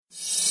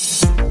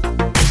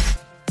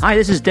Hi,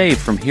 this is Dave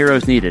from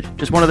Heroes Needed,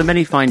 just one of the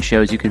many fine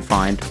shows you can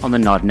find on the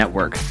Nod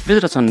Network.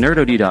 Visit us on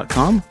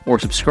nerdod.com or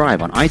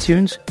subscribe on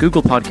iTunes,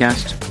 Google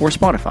Podcasts, or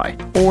Spotify,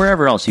 or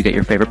wherever else you get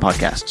your favorite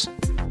podcasts.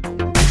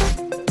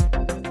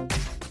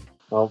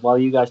 Well, while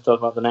you guys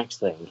talk about the next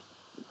thing,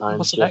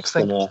 I'm just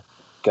going to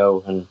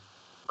go and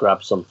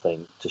grab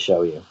something to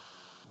show you,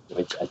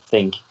 which I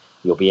think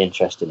you'll be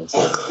interested in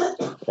seeing.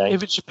 Okay?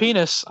 If it's your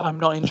penis, I'm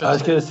not interested. I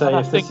was going to say,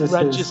 I think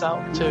Reg is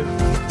out too.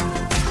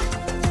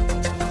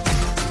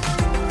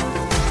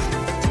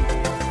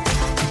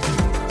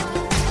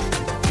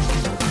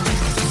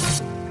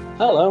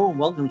 Hello and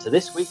welcome to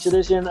this week's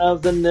edition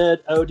of the Nerd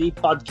OD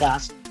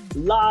podcast.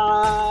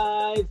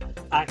 Live!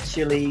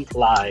 Actually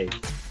live.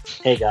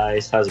 Hey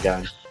guys, how's it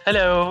going?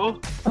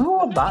 Hello.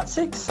 Oh, that's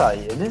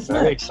exciting, isn't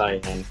Very it?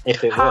 exciting,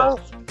 if it was.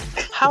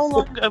 How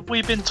long have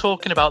we been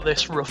talking about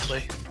this,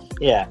 roughly?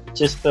 Yeah,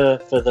 just for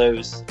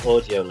those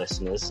audio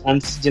listeners.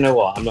 And do you know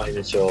what? I'm not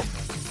even sure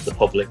the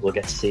public will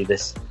get to see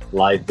this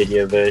live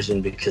video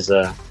version because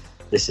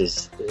this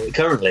is...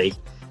 currently,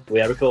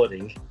 we are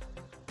recording...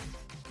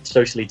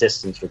 socially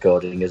distanced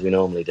recording as we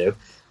normally do,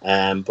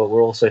 but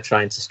we're also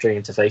trying to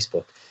stream to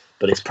Facebook,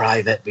 but it's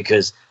private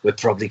because we're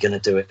probably going to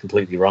do it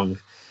completely wrong.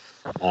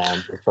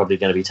 It's probably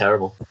going to be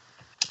terrible.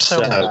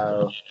 So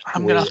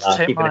I'm going to have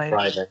to take my... it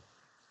private.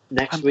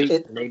 Next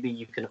week, maybe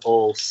you can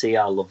all see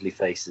our lovely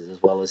faces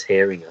as well as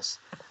hearing us.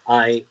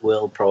 I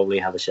will probably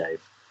have a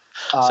shave.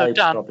 So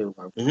Dan,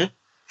 Mm-hmm.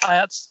 I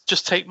had to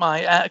just take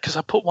my because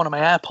I put one of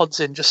my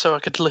AirPods in just so I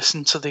could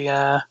listen to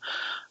the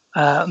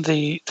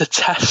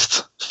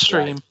test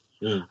stream. Right.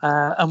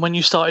 And when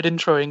you started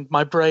introing,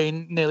 my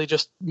brain nearly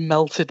just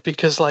melted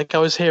because I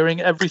was hearing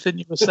everything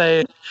you were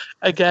saying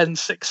again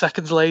 6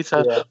 seconds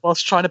later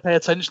whilst trying to pay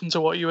attention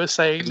to what you were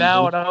saying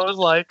now, and I was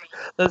like,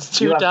 "There's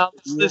two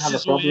doubts. This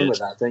is weird." You have a problem with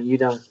that, don't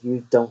you?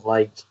 You don't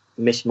like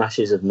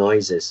mishmashes of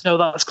noises. No,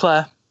 that's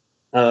Claire.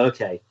 Oh,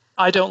 okay.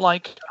 I don't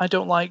like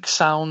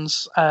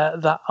sounds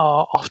that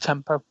are off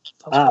tempo.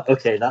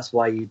 Okay, that's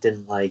why you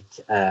didn't like.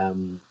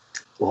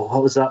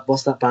 What was that?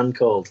 What's that band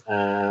called?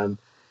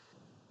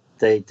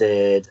 They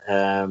did.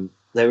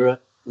 They were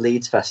at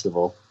Leeds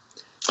Festival.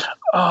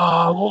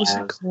 Oh, what was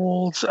it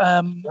called?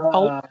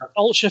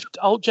 Alt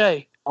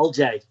J. Alt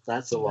J.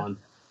 That's the one.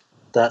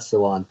 That's the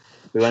one.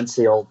 We went to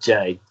see Alt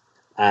J,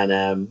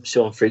 and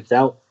Sean freaked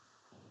out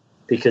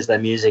because their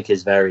music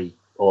is very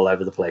all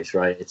over the place.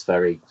 Right? It's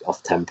very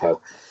off tempo,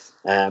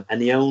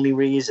 and the only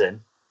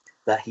reason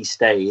that he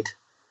stayed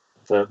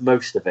for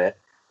most of it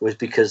was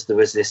because there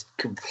was this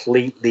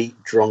completely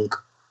drunk,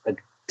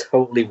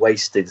 totally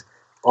wasted,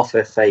 off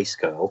her face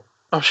girl.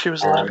 Oh, she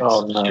was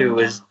who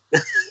was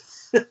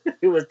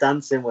who was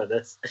dancing with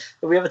us.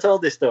 Have we ever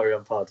told this story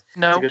on pod?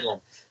 No. It's a good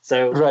one.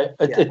 So right,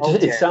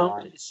 it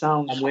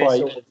sounds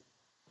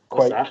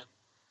quite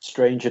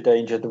stranger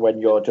danger when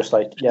you're just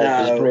like, it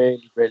was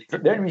really.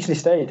 The only reason he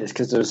stayed is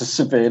because there was a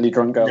severely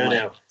drunk girl.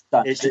 No.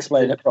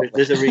 Explain it properly.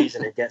 There's a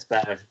reason it gets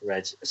better,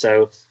 Reg.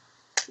 So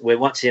we're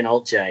watching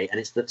Alt J,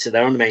 and so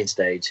they're on the main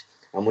stage,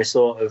 and we're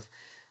sort of,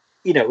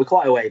 we're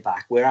quite a way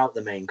back. We're out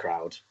the main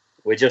crowd.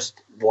 We're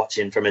just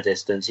watching from a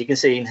distance. You can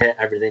see and hear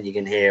everything. You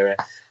can hear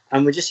it.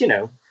 And we're just,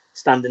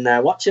 standing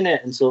there watching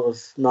it and sort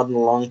of nodding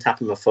along,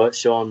 tapping my foot.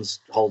 Sean's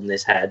holding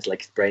his head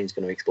like his brain's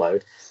going to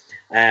explode.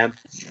 And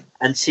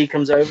she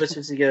comes over to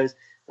us and goes,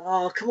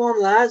 "Oh, come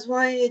on, lads.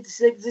 Why is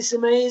this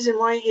amazing?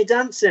 Why aren't you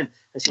dancing?"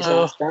 And she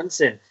starts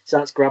dancing.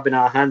 Starts grabbing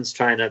our hands,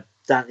 trying to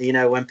dance.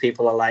 When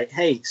people are like,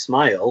 "Hey,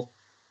 smile."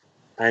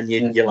 And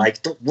you're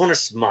like, "Don't want to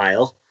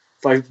smile."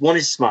 If I wanted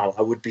to smile,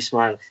 I would be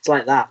smiling. It's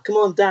like that. Come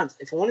on, dance.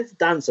 If I wanted to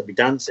dance, I'd be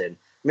dancing.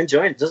 I'm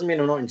enjoying it. Doesn't mean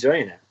I'm not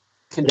enjoying it.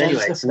 But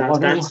anyway, starts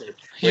dancing.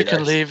 You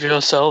can leave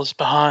yourselves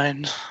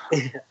behind.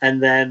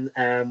 And then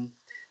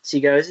she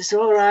goes, "It's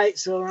all right.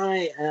 It's all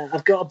right.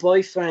 I've got a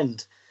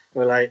boyfriend."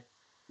 We're like,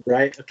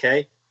 "Right,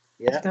 okay.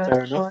 Yeah,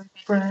 fair enough."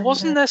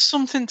 Wasn't there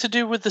something to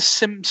do with The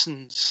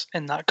Simpsons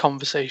in that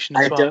conversation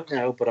as well? I don't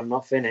know, but I'm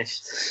not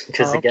finished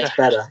because it gets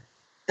better.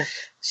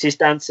 She's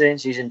dancing,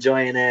 she's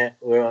enjoying it.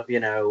 We're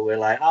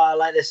like, "Oh, I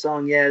like this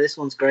song. Yeah, this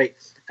one's great."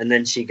 And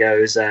then she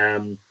goes,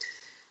 "Oh,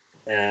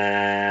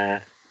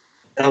 yeah,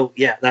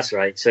 that's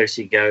right." So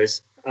she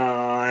goes,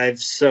 "I'm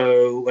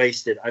so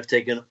wasted. I've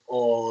taken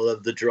all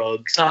of the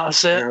drugs."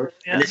 That's it.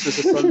 Yeah. And this was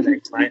a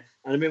Sunday, right?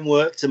 And I'm in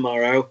work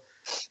tomorrow,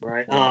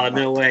 right? Oh,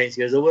 no way.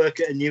 She goes, "I work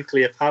at a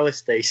nuclear power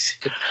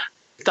station."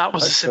 That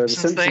was a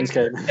Simpsons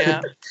thing.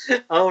 Yeah.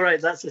 Oh, right,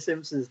 that's a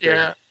Simpsons thing.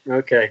 Yeah.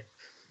 Okay.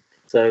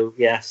 So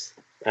yes.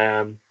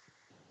 I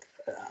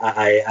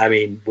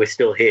mean, we're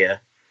still here,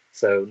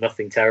 so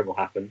nothing terrible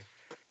happened.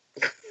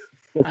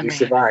 We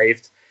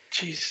survived.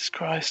 Jesus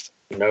Christ!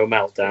 No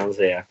meltdowns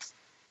here.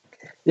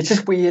 It's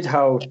just weird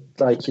how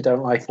you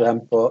don't like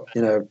them, but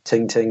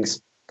ting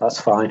tings, that's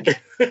fine.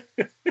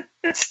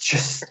 It's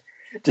just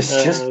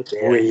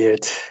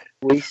weird.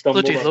 We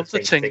stumbled on love the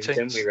ting ting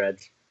didn't we, Red?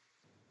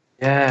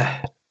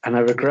 Yeah. And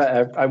I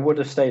regret I would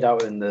have stayed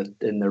out in the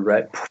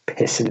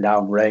pissing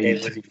down rain.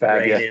 It was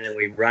raining and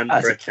we ran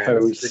for a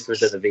chance. This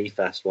was at the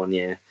V-Fest one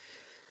year.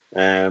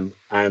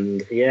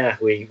 And yeah,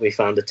 we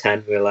found a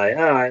tent. We were like,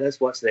 all right, let's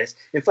watch this.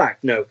 In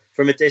fact, no,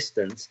 from a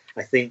distance,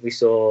 I think we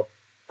saw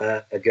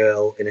a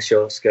girl in a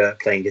short skirt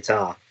playing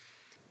guitar,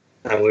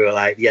 and we were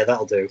like, yeah,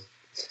 that'll do.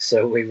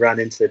 So we ran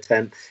into the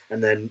tent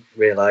and then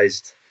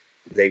realised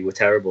they were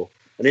terrible.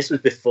 And this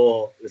was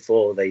before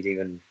they'd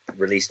even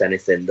released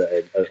anything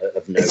that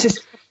of note. It's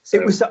just, so,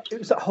 it was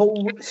that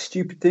whole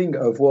stupid thing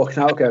of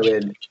walking out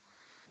going,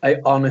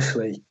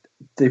 honestly,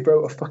 they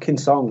wrote a fucking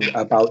song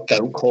about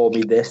 "Don't call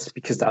me this"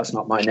 because that's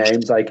not my name.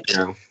 It's like,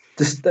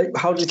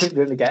 how do you think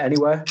they're going to get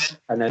anywhere?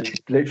 And then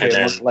literally a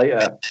month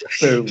later,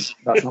 boom,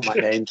 that's not my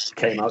name.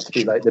 Came out to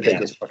be like the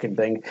biggest fucking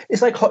thing.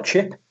 It's like Hot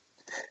Chip.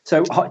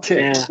 So Hot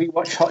Chip, we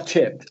watched Hot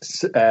Chip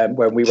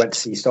when we went to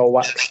see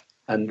Soulwax,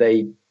 and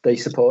they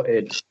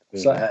supported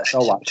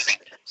Soulwax.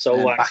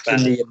 Soulwax back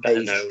band, in the I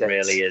don't know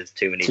really is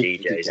too many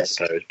DJs, I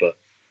suppose, but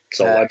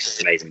Soulwax is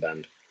an amazing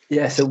band.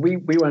 Yeah, so we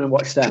went and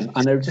watched them,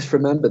 and I just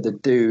remember the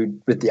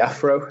dude with the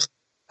afro,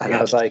 and I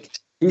was like,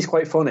 he's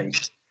quite funny,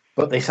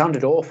 but they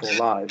sounded awful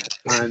live,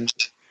 and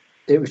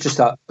it was just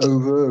that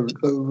over and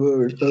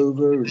over and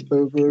over and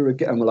over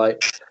again. And we're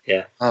like,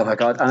 oh my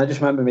god! And I just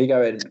remember me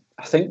going,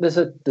 I think there's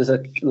a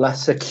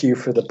lesser queue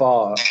for the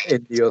bar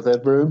in the other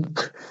room,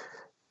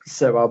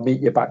 so I'll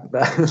meet you back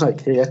there, like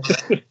here.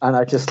 And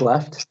I just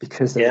left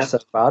because they were so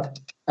bad,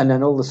 and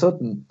then all of a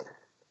sudden,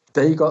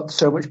 they got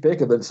so much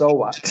bigger than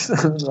Soulwax.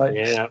 Like,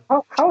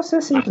 how's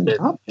this even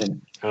happening?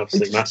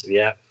 Absolutely massive,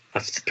 yeah.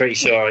 I'm pretty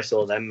sure I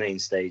saw them main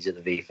stage at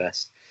the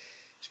V-Fest.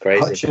 It's crazy.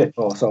 Hot Chip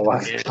or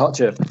Soulwax? Yeah.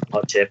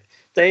 Hot Chip.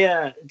 They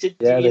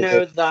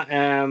know that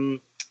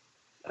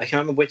I can't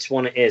remember which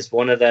one it is.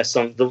 One of their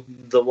songs,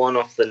 the one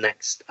off the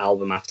next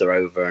album after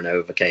Over and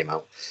Over came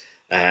out.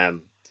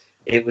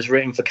 It was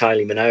written for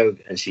Kylie Minogue,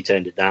 and she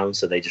turned it down,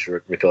 so they just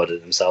recorded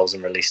it themselves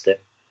and released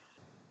it.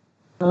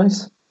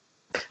 Nice.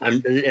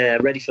 I'm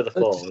ready for the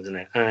fall, isn't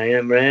it? I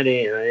am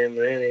ready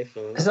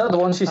for... Is that the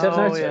one she said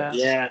no to?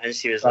 Yeah, and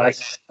she was like...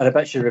 And I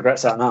bet she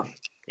regrets that now.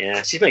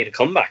 Yeah, she's making a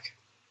comeback.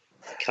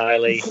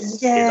 Kylie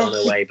is on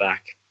her way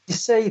back. You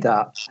say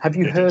that. Have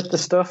you heard the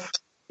stuff?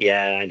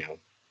 Yeah, I know.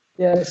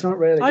 Yeah, it's not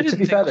really... To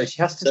be fair, though, she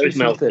has to do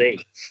something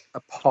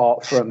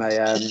apart from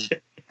a...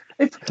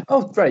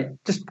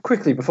 just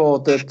quickly before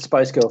the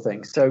Spice Girl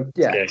thing. So,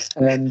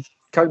 Kylie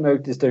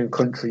Minogue is doing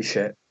country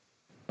shit.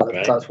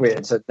 That's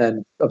weird. So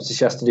then, obviously,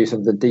 she has to do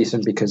something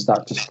decent because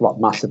that just flopped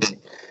massively.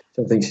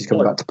 So I think she's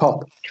coming back to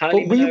pop.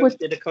 Kylie Minogue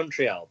did a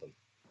country album.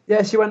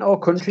 Yeah, she went all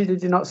country.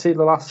 Did you not see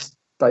the last,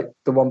 the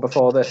one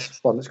before this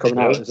one that's coming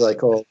out? It was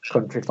all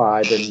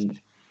countrified and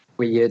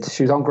weird.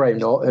 She was on Graham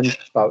Norton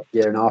about a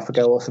year and a half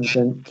ago or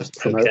something, just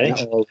promoting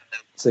it all,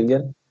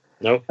 singing.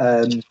 No.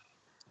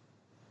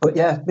 But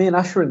yeah, me and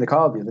Ash were in the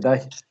car the other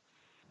day,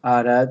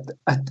 and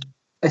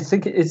I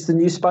think it's the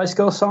new Spice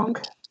Girls song,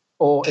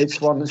 or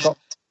it's one that's got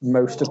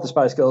most of the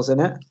Spice Girls in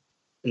it.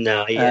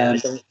 No, I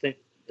don't think.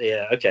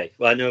 Yeah, okay.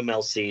 Well, I know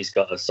Mel C's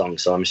got a song,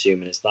 so I'm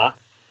assuming it's that.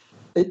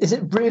 Is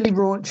it really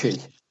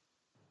raunchy?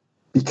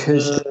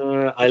 Because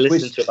I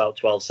listened to about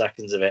 12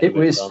 seconds of it. It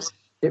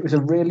was a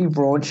really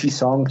raunchy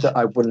song that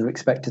I wouldn't have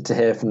expected to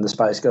hear from the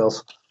Spice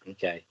Girls.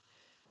 Okay.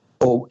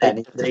 Or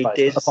any of the Spice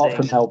Girls, apart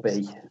from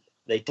LB.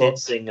 They did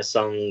sing a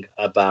song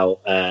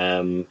about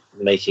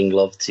making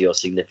love to your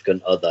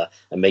significant other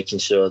and making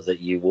sure that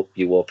you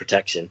wore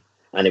protection.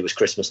 And it was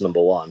Christmas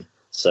 #1.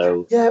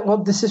 So yeah, well,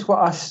 this is what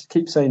Ash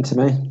keeps saying to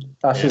me.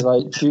 Ash is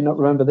like, "Do you not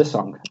remember this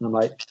song?" And I'm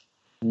like,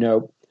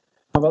 "No."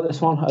 How about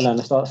this one? And then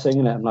I start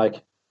singing it. I'm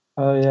like,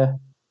 "Oh yeah."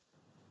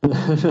 I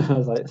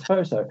was like, "I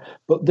suppose so."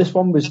 But this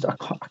one was I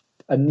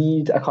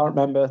can't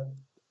remember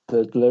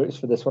the lyrics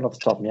for this one off the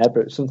top of my head,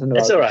 but it's something about.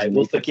 It's all right.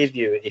 We'll forgive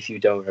you if you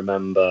don't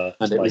remember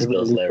Spice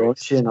Girls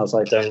lyrics. And I was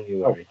like, "Don't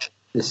you worry."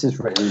 This is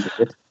really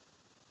good.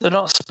 They're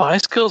not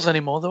Spice Girls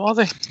anymore, though, are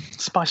they?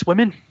 Spice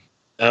Women.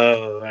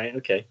 Oh, right,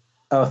 okay.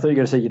 Oh, I thought you were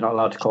going to say you're not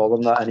allowed to call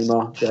them that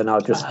anymore. They're now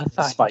just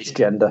Spice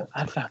Gender.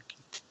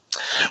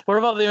 What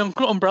about the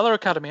Umbrella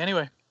Academy,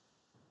 anyway?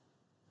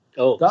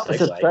 Oh, that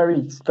was a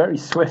very, very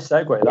swift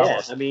segue. That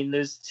was. I mean,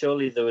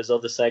 surely there was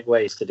other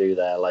segues to do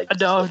there. Like,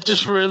 no, I'm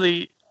just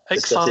really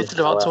excited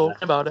about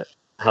talking about it.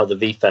 How the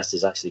V-Fest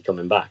is actually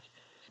coming back.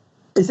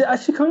 Is it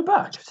actually coming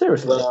back?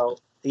 Seriously? Well,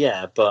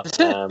 yeah, but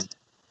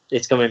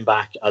it's coming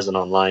back as an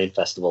online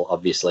festival,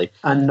 obviously.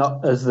 And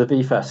not as the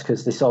V-Fest,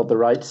 because they sold the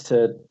rights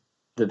to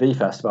the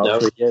V-Fest about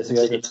 3 years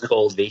ago. It's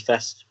called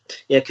V-Fest.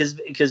 Yeah, because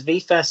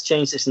V-Fest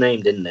changed its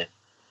name, didn't it?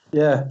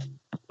 Yeah.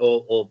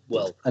 Or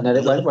well... And then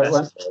it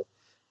went.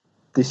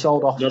 They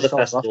sold off. Another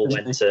festival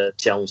went to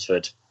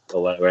Chelmsford,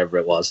 or wherever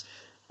it was.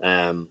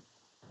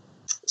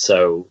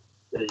 So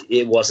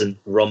it wasn't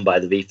run by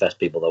the V-Fest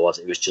people, though, was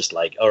it? It was just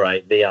like, all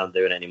right, V aren't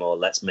doing it anymore,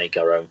 let's make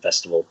our own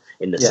festival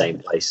in the same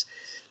place.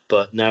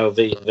 But no,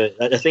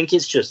 I think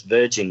it's just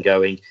Virgin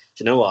going, do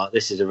you know what?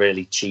 This is a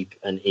really cheap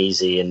and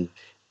easy and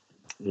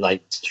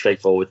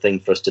straightforward thing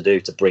for us to do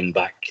to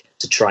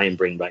try and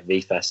bring back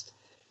V-Fest.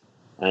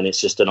 And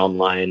it's just an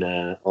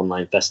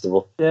online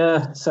festival.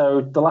 Yeah,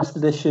 so the last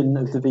edition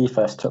of the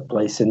V-Fest took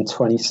place in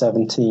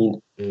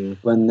 2017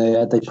 when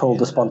they pulled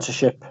the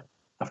sponsorship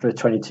after a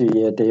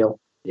 22-year deal.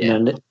 Yeah.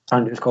 And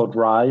apparently it was called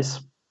Rise.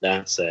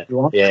 That's it.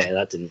 Yeah,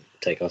 that didn't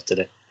take off, did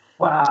it?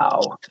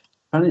 Wow.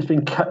 And it's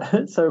been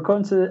so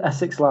according to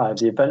Essex Live,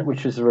 the event,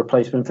 which was a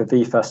replacement for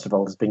V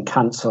Festival, has been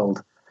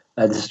cancelled.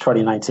 This is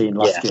 2019,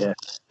 last year,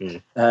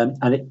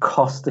 and it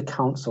cost the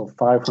council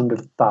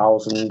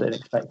 $500,000 in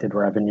expected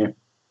revenue.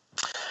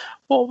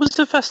 What was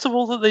the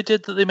festival that they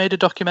did that they made a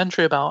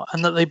documentary about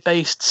and that they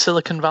based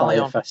Silicon Valley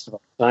Fire on?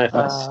 Festival. Fire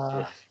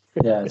Festival.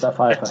 Yeah, is that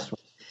Fire Festival?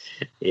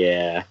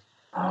 Yeah.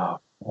 Oh,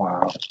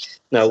 wow.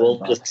 No, well,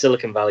 the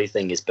Silicon Valley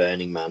thing is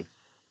Burning Man.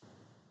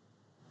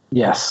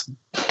 Yes.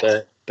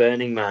 But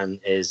Burning Man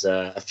is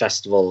a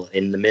festival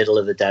in the middle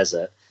of the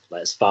desert,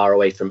 like as far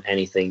away from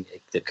anything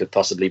that could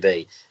possibly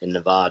be in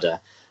Nevada,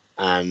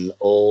 and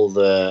all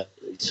the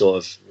sort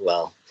of,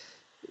 well,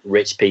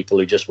 rich people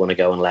who just want to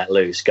go and let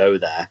loose go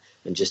there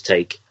and just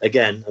take,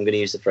 again, I'm going to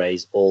use the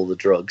phrase, all the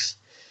drugs,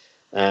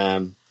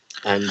 and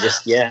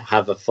just,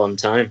 have a fun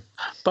time.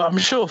 But I'm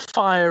sure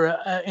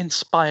Fire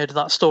inspired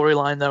that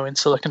storyline, though, in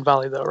Silicon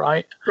Valley, though,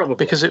 right? Probably.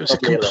 Because it was a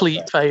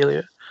complete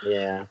failure.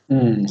 Yeah.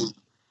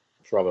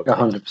 Probably.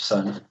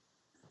 100%.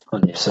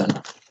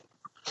 100%.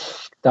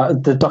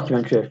 The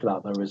documentary after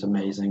that, though, was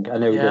amazing. I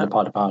know we did a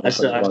pod about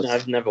it.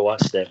 I've never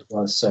watched it. It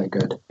was so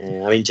good.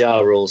 Yeah, I mean, Ja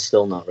Rule's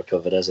still not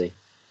recovered, has he?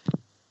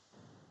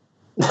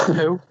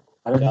 Who?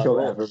 I don't think he'll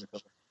ever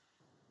recover.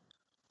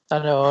 I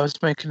know, I was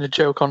making a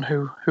joke on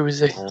who is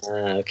he.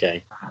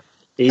 Okay.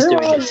 He's doing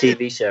a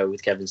TV show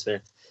with Kevin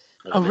Smith.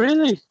 Oh,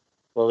 really?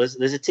 Well, there's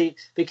a TV...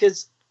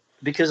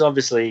 Because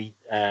obviously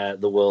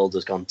the world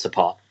has gone to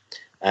pot,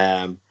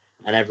 and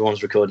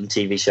everyone's recording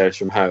TV shows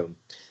from home.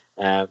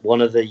 One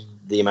of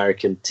the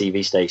American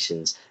TV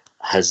stations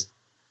has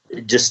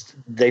just...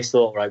 They've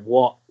thought, right,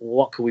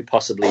 what could we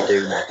possibly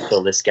do now to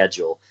fill this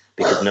schedule?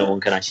 Because no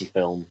one can actually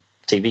film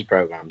TV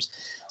programs.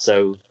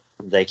 So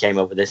they came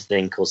up with this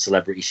thing called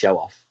Celebrity Show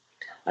Off.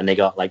 And they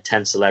got like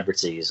 10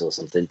 celebrities or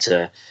something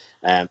to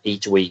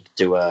each week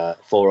do a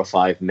 4 or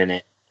 5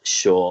 minute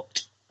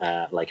short,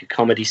 like a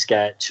comedy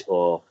sketch,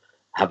 or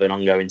have an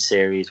ongoing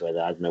series where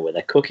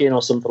they're cooking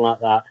or something like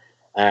that.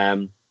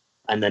 And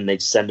then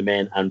they'd send them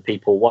in, and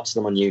people watch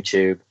them on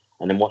YouTube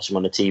and then watch them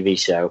on a TV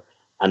show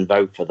and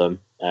vote for them.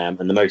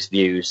 And the most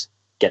views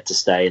get to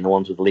stay, and the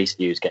ones with the least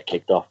views get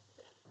kicked off.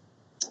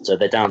 So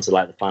they're down to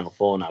like the final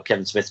 4 now.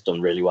 Kevin Smith's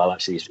done really well,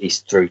 actually. He's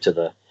through to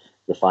the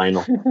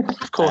final.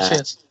 Of course he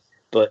is.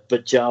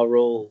 But Ja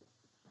Rule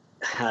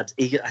I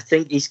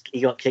think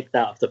he got kicked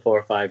out after 4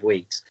 or 5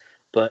 weeks.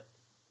 But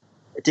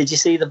did you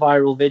see the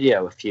viral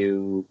video a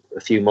few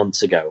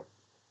months ago?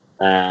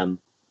 And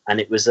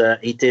it was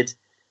he did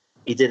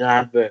an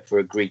advert for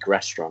a Greek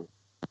restaurant.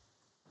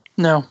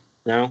 No.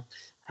 Don't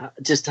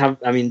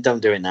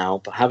do it now,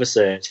 but have a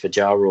search for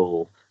Ja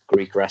Rule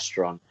Greek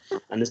restaurant,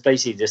 and there's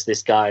basically just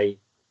this guy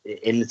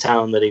in the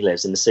town that he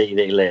lives, in the city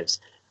that he lives,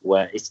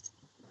 where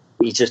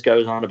he just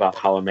goes on about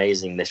how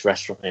amazing this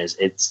restaurant is.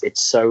 It's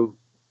so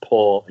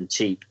poor and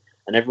cheap,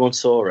 and everyone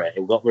saw it.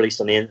 It got released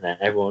on the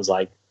internet. Everyone's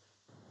like,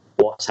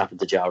 "What's happened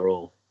to Ja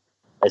Rule?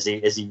 Has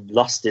he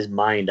lost his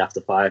mind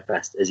after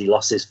Firefest? Has he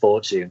lost his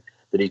fortune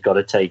that he's got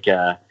to take?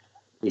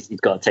 He's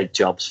got to take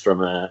jobs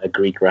from a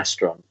Greek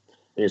restaurant."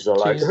 And he's all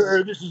like,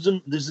 "Hey, this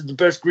is the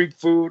best Greek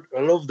food.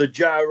 I love the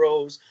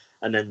gyros."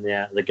 And then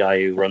the guy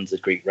who runs the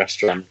Greek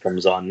restaurant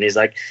comes on, and he's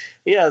like,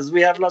 "Yes,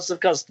 we have lots of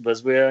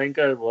customers. We are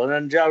incredible.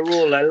 And Ja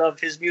Rule, I love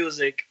his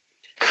music."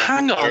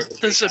 Hang on,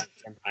 there's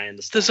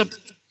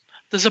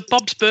a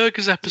Bob's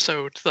Burgers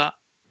episode that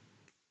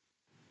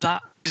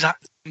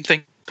exact same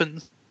thing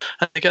happens.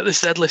 And they get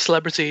this deadly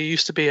celebrity who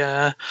used to be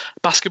a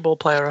basketball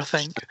player, I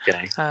think,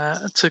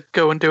 to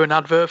go and do an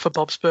advert for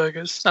Bob's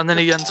Burgers, and then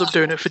he ends up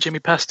doing it for Jimmy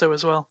Pesto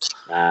as well.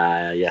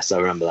 Yes, I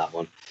remember that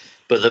one.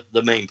 But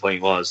the main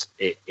point was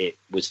it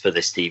was for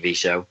this TV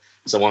show.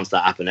 So once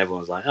that happened, everyone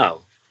was like,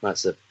 "Oh,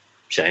 that's a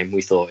shame.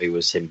 We thought it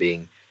was him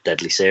being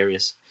deadly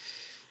serious."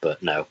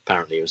 But no,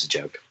 apparently it was a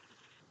joke.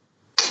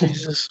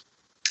 Jesus.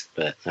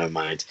 But never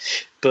mind.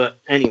 But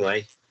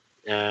anyway,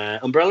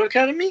 Umbrella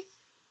Academy?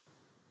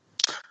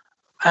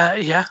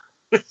 Yeah.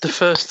 The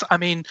first,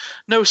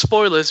 no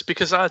spoilers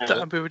because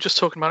we were just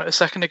talking about it a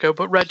second ago,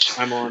 but Reg,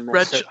 I'm on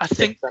episode I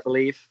think, 6, I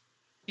believe.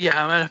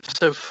 Yeah, I'm on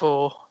episode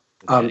 4.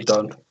 Okay. I'm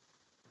done.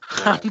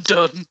 I'm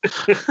done.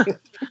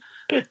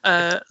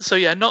 So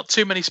yeah, not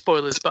too many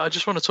spoilers, but I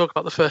just want to talk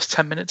about the first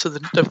 10 minutes of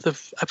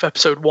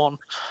episode 1.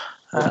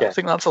 Okay. I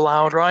think that's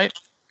allowed, right?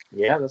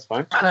 Yeah, that's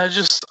fine.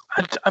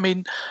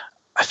 And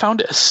I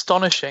found it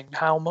astonishing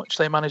how much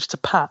they managed to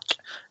pack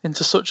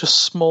into such a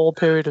small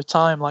period of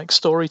time, like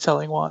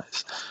storytelling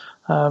wise.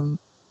 I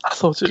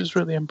thought it was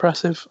really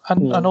impressive,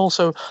 and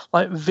also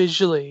like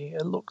visually,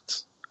 it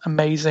looked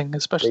amazing,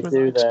 especially with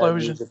the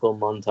explosion. They do musical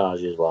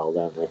montage as well,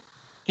 don't they?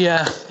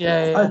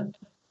 Yeah.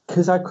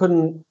 Because I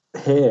couldn't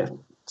hear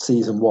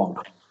season 1.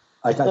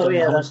 Like,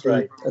 that's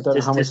right. I don't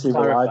know how much they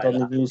relied on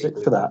the music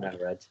for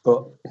that.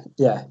 But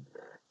yeah,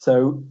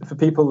 so for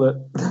people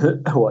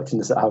that are watching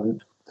this that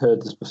haven't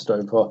heard this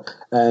story before,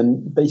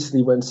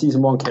 basically when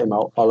season 1 came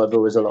out, Oliver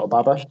was a little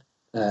baba,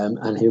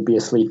 and he would be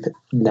asleep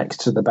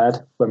next to the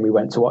bed when we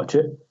went to watch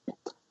it.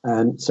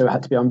 So it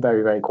had to be on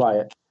very, very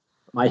quiet.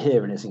 My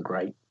hearing isn't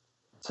great.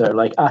 So,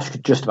 like, Ash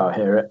could just about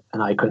hear it,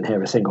 and I couldn't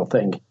hear a single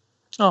thing.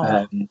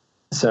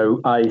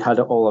 So I had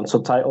it all on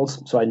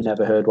subtitles, so I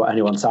never heard what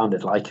anyone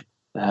sounded like.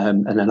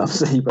 And then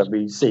obviously when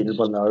we've seen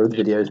one of our other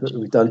videos that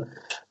we've done,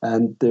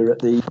 they're at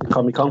the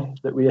Comic-Con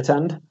that we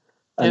attend.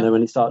 And then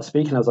when he started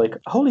speaking, I was like,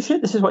 holy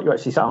shit, this is what you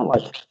actually sound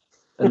like.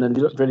 And then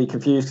he looked really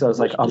confused because I was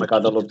like, oh my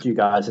God, I loved you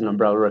guys in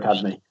Umbrella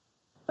Academy.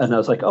 And I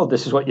was like, oh,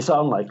 this is what you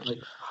sound like. Like,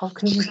 how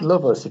can you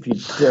love us if you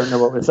don't know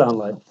what we sound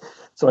like?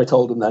 So I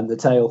told him then the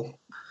tale,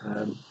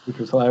 which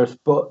was hilarious.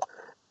 But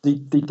they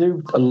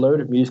do a load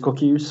of musical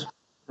cues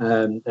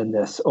in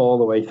this all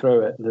the way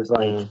through it. There's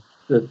like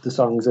the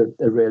songs are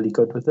really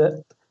good with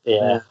it.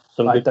 Yeah,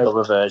 some good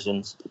cover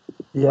versions.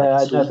 Yeah,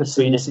 like I'd never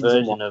seen this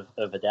version of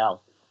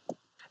Adele.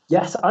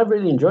 Yes, I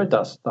really enjoyed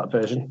that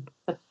version.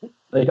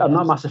 Like, I'm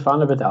not a massive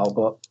fan of Adele,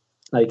 but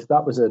like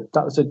that was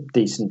a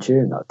decent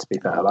tune. That, to be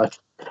fair, like,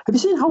 have you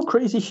seen how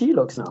crazy she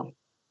looks now?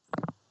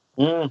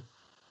 Like,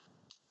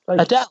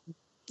 Adele.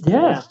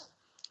 Yeah.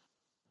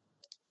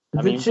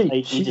 I mean,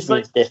 she just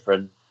means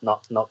different,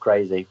 not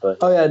crazy, but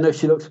oh yeah, no,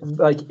 she looks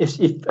like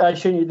if I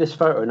show you this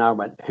photo now, and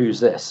went, who's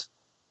this?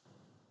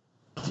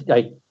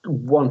 Like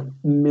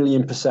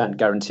 1,000,000%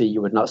 guarantee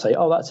you would not say,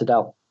 oh, that's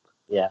Adele.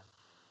 Yeah.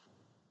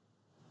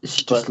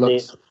 She just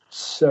looks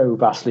so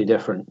vastly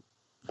different.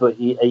 But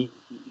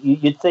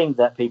you'd think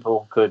that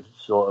people could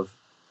sort of,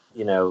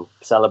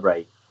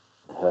 celebrate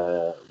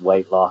her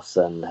weight loss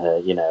and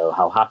her,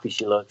 how happy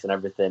she looks and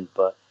everything.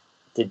 But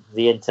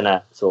the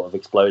internet sort of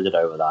exploded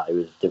over that. It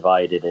was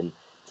divided into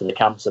the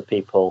camps of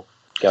people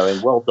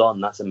going, well done,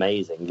 that's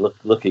amazing.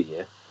 Look at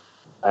you.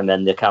 And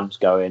then the camps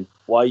going,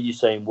 why are you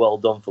saying well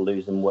done for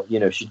losing what,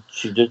 she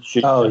should be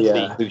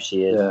who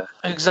she is. Yeah.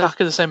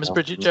 Exactly the same as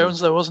Bridget Jones,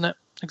 though, wasn't it?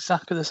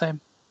 Exactly the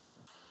same.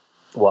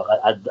 What,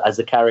 as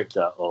a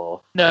character,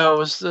 or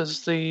no? As the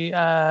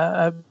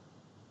Renée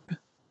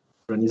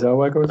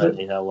Zellweger, was it?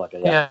 Renée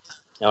Zellweger, yeah.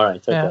 All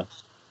right, okay. Yeah.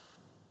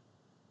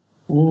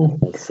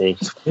 Let's see.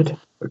 It's good.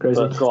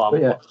 Crazy. But go on.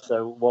 But yeah.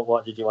 So,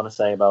 what did you want to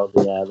say about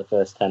the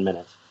first 10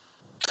 minutes?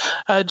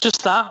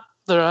 Just that.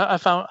 I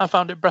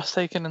found it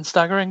breathtaking and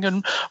staggering.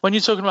 And when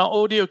you're talking about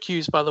audio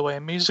cues, by the way,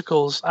 in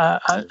musicals,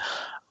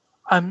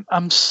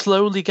 I'm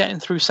slowly getting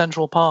through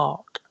Central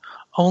Park,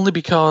 only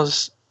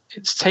because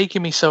it's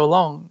taking me so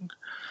long.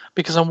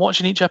 Because I'm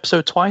watching each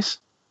episode twice,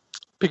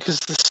 because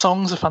the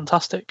songs are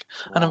fantastic,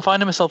 and I'm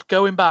finding myself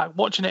going back,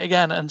 watching it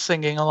again, and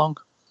singing along.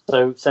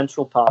 So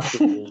Central Park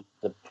is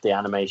the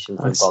animation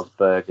from Bob's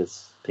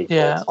Burgers people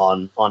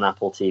on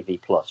Apple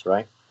TV Plus,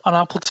 right? On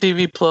Apple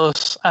TV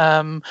Plus,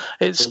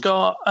 it's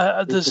got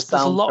there's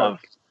a lot of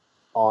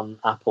on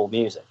Apple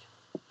Music.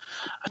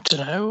 I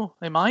don't know.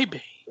 It might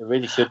be. It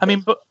really should. I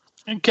mean, but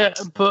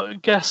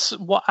guess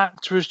what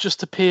actor has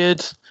just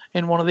appeared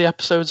in one of the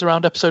episodes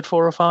around episode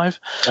 4 or 5?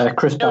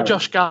 Chris Barrett.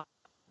 Josh Gad.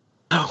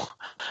 No,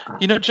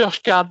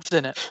 Josh Gad's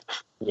in it.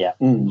 Yeah.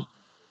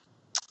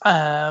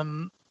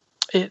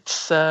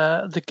 It's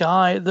the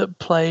guy that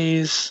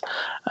plays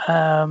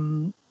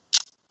Elder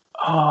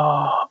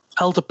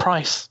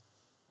Price.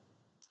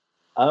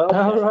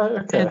 Oh, right,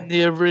 okay. In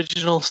the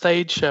original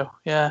stage show.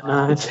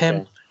 Yeah, it's him.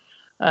 Okay.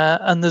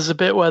 And there's a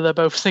bit where they're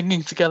both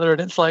singing together,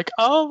 and it's like,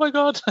 oh my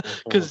God,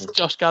 because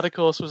Josh Gad, of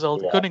course, was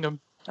Elder Cunningham.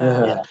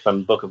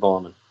 From Book of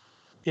Mormon.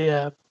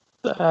 Yeah,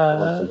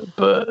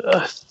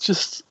 but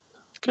just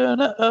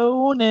gonna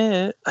own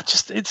it.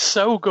 It's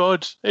so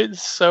good.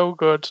 It's so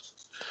good.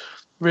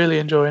 Really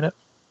enjoying it.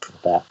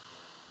 Yeah.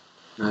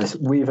 Nice.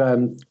 We've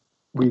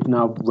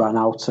now run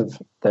out of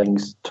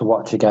things to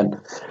watch again,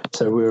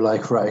 so we were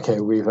like, right,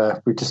 okay, we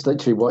just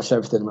literally watched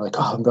everything. We're like,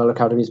 oh, Umbrella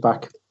Academy's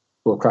back.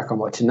 We'll crack on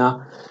watching that.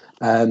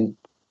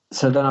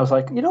 So then I was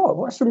like, you know what,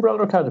 watch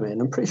Umbrella Academy,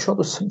 and I'm pretty sure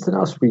there's something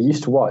else we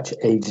used to watch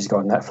ages ago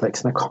on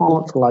Netflix, and I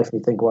can't for the life of me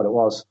think what it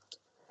was.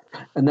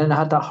 And then I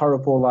had that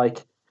horrible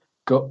like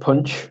gut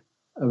punch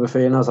of a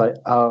feeling. I was like,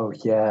 oh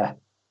yeah, it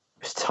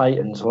was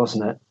Titans,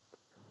 wasn't it?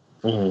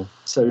 Mm-hmm.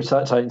 So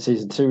Titans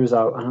season 2 was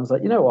out, and I was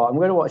like, you know what, I'm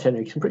going to watch it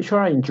anyway, because I'm pretty sure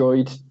I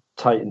enjoyed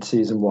Titans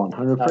season 1,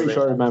 and I'm pretty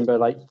sure I remember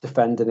like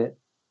defending it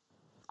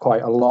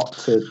quite a lot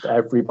to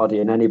everybody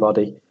and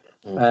anybody.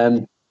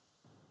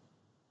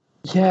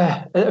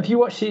 Yeah, have you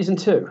watched season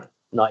 2?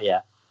 Not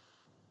yet.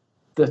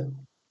 The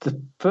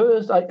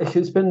first,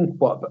 it's been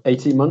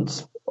 18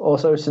 months or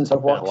so since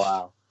I've watched.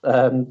 Wow.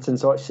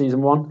 Since I watched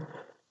season 1,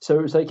 so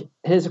it was like,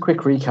 here's a quick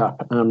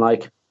recap, and I'm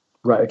like,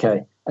 right,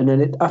 okay, and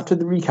then after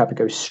the recap, it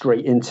goes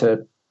straight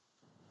into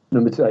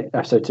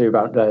episode 2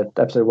 about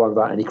episode 1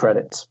 about any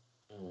credits.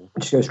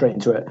 Just goes straight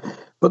into it,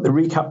 but the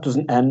recap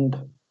doesn't end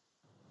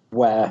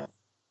where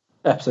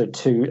episode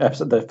 2,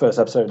 the first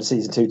episode of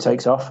season 2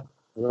 takes off.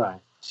 Right.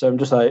 So I'm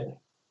just like,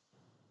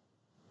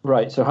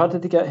 right, so how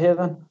did they get here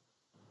then?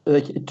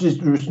 Like,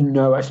 there was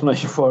no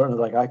explanation for it.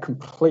 And I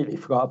completely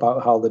forgot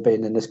about how they've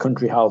been in this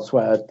country house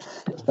where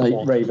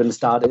Raven's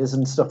dad is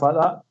and stuff like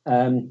that.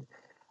 And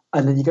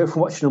then you go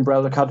from watching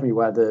Umbrella Academy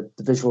where the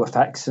visual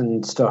effects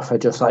and stuff are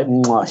just like,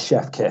 mwah,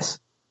 chef kiss.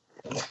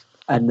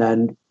 and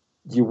then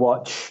you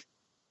watch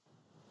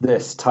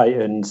this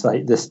Titans,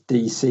 like this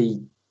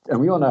DC, and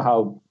we all know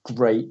how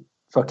great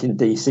fucking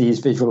DC's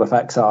visual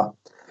effects are.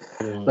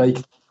 Like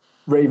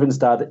Raven's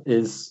dad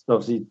is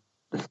obviously,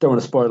 don't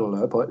want to spoil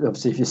alert, but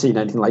obviously if you've seen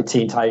anything like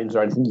Teen Titans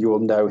or anything, you will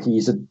know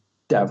he's a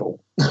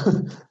devil.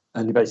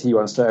 And basically he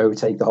wants to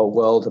overtake the whole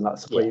world, and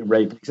that's the way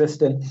Raven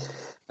exists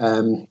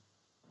in.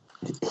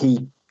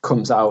 He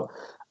comes out,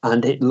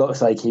 and it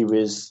looks like he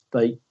was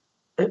like,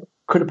 it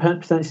could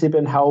have potentially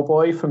been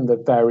Hellboy from the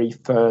very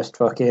first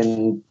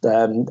fucking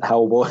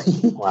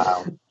Hellboy.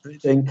 Wow.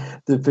 thing.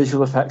 The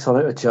visual effects on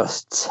it are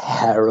just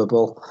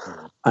terrible.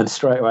 And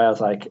straight away I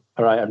was like,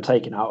 all right, I'm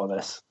taking out of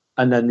this.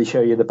 And then they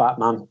show you the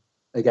Batman.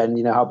 Again,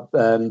 you know how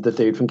the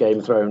dude from Game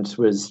of Thrones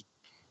was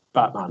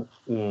Batman.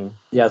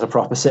 He has a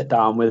proper sit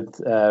down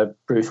with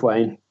Bruce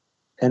Wayne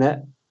in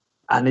it.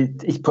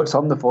 And he puts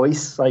on the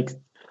voice like,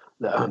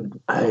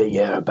 hey,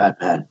 yeah,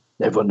 Batman.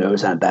 Everyone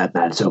knows I'm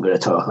Batman, so I'm going to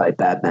talk like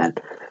Batman.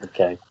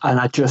 Okay.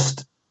 And I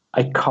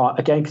can't,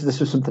 again, because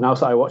this was something else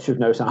that I watched with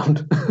no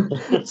sound.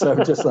 So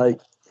I'm just like,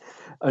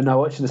 and now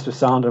watching this with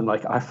sound, I'm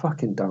like, I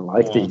fucking don't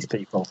like these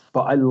people.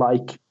 But I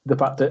like the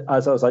fact that,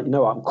 as I was like, you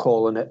know what, I'm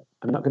calling it.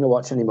 I'm not going to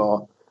watch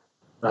anymore.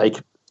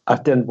 Like,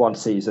 I've done one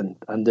season,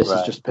 and this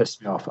has just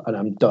pissed me off, and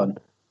I'm done.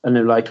 And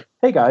they're like,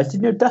 hey guys,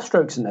 did you know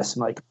Deathstroke's in this?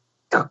 I'm like,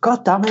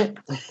 God damn it.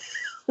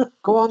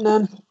 Go on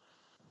then.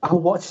 I'll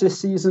watch this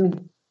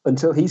season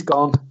until he's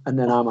gone, and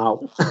then I'm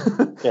out.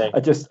 Okay.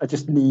 I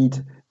just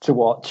need to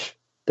watch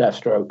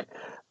Deathstroke.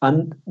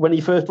 And when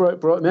he first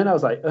brought him in, I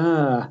was like,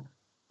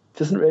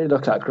 doesn't really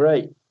look that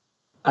great.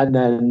 And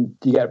then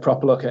you get a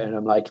proper look at it, and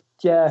I'm like,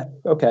 yeah,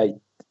 okay,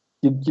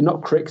 you're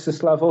not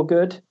Crixus level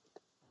good,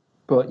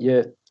 but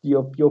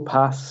you'll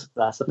pass.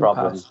 That's the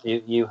problem.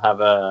 You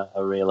have a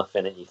real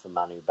affinity for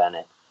Manu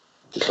Bennett.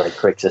 He played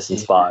Crixus in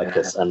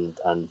Spartacus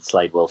and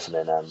Slade Wilson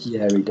in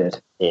yeah, he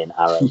did. In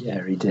Arrow.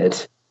 Yeah, he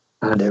did.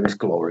 And it was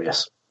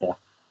glorious. Yeah.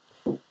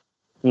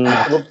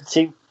 Well,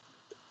 see,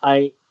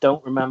 I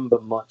don't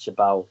remember much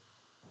about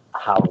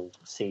how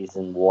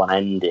season 1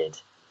 ended,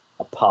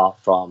 apart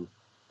from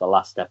the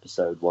last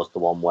episode was the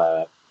one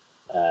where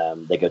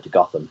they go to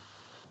Gotham.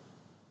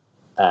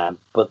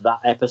 But that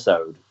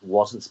episode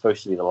wasn't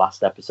supposed to be the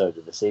last episode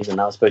of the season.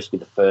 That was supposed to be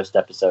the first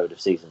episode of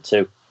season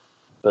 2.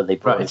 But they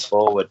brought it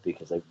forward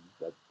because they,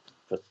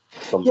 for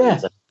some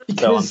reason.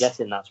 So I'm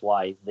guessing that's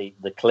why the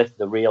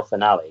real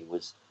finale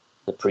was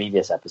the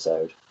previous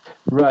episode.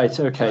 Right,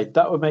 okay.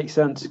 That would make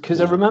sense.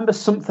 Because I remember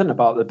something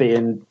about there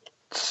being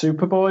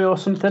Superboy or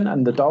something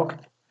and the dog.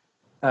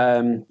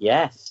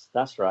 Yes,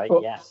 that's right,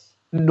 yes.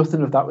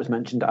 Nothing of that was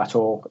mentioned at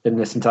all in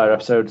this entire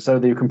episode, so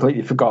they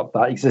completely forgot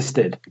that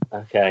existed.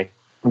 Okay.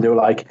 And they were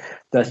like,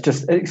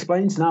 it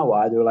explains now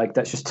why. They were like,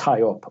 let's just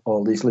tie up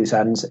all these loose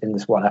ends in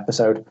this one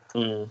episode.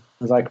 I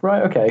was like,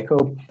 right, okay,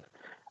 cool.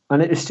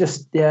 And it's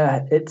just,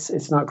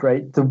 it's not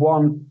great. The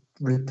one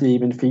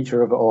redeeming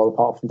feature of it all,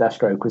 apart from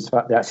Deathstroke, was the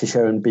fact they actually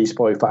shown Beast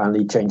Boy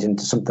finally change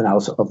into something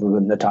else other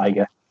than the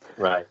tiger.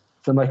 Right.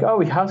 So I'm like,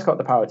 he has got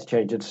the power to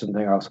change into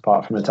something else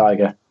apart from the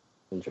tiger.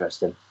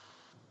 Interesting.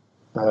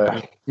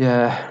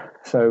 Yeah.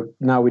 So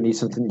now we need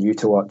something new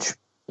to watch.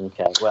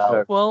 Okay.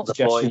 Well,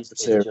 The Boys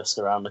is just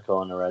around the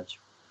corner, Reg.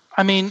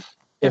 I mean,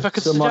 if I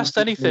could suggest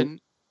anything,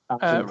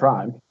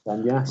 Prime,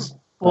 then yes.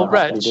 Well,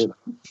 Reg,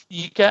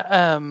 you get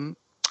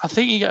I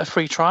think you get a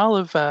free trial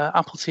of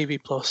Apple TV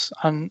Plus,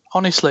 and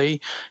honestly,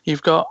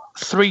 you've got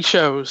 3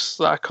 shows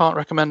that I can't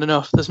recommend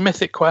enough. There's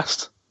Mythic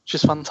Quest, which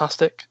is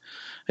fantastic.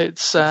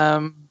 It's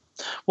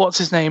what's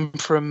his name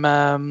from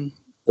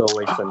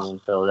Always Sunny in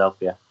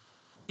Philadelphia.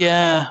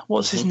 Yeah,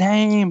 what's his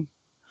name?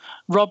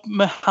 Rob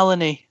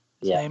Mahoney.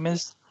 His name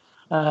is.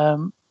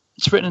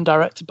 It's written and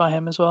directed by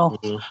him as well.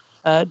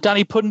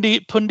 Danny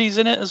Pundy's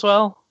in it as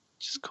well,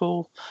 which is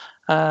cool.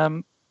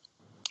 It's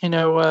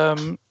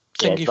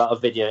about a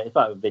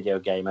video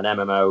game, an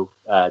MMO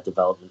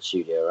development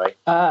studio, right?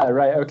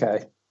 Right,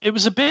 okay. It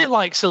was a bit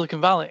like Silicon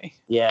Valley.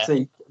 Yeah.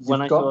 See,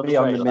 when I got me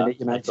on the minute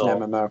you mentioned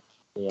MMO,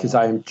 because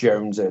I am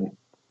jonesing.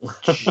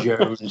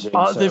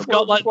 They've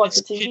got like what's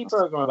a TV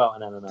program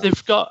about an MMO?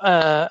 They've got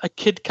a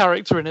kid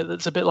character in it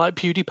that's a bit like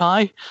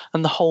PewDiePie,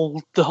 and the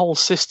whole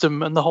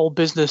system and the whole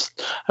business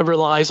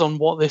relies on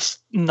what this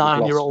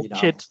 9-year-old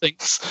kid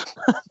thinks.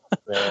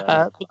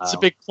 But it's a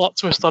big plot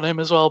twist on him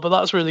as well, but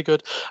that's really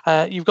good.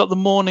 You've got the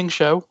morning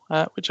show,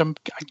 which I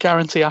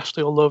guarantee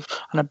Ashley will love,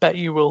 and I bet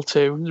you will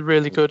too. It's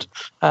really good.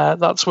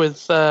 That's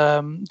with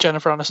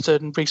Jennifer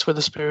Aniston, Reese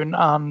Witherspoon,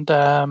 and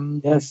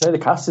so the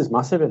cast is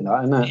massive in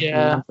that, isn't it?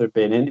 Yeah, they're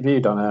being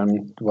interviewed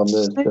on one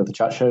of the other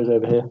chat shows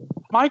over here.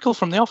 Michael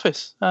from The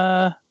Office.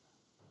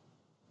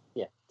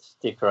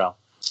 Steve Carell.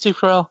 Steve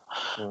Carell.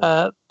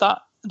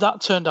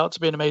 That turned out to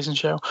be an amazing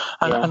show,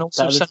 and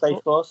also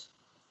Space Force.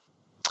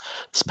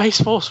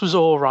 Space Force was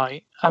all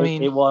right.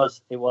 It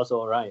was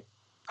all right.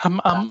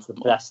 That's the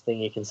best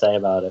thing you can say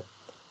about it.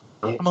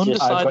 I'm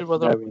undecided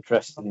whether. No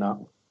interest in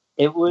that.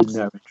 It was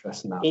no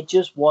interest in that. It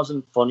just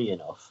wasn't funny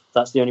enough.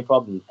 That's the only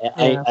problem.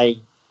 I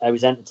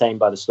was entertained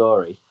by the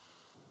story.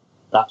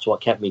 That's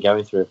what kept me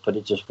going through it, but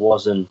it just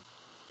wasn't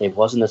it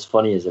wasn't as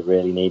funny as it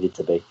really needed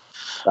to be.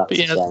 That's But,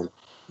 yeah, a shame.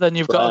 Then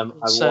you've got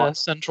I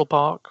Central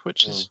Park,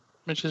 which is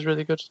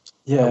really good. I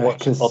Yeah, watched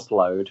because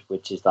Upload,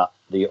 which is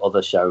the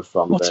other show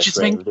from What the did you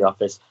creator think? of The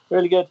Office.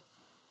 Really good.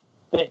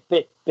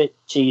 Bit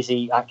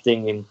cheesy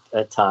acting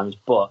at times,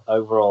 but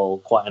overall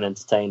quite an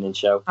entertaining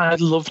show. I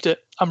loved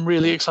it. I'm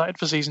really excited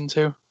for season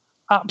 2.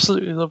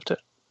 Absolutely loved it.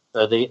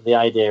 So the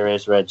idea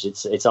is, Reg,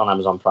 it's on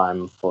Amazon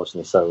Prime,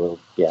 unfortunately. So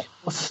yeah.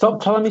 well,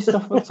 stop telling me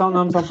stuff that's on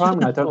Amazon Prime,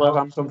 and I don't have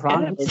Amazon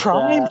Prime. Yeah,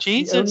 Prime, the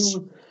Jesus.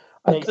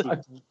 Basically,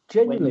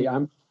 Genuinely,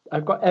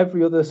 I've got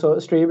every other sort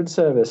of streaming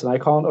service, and I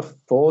can't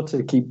afford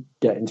to keep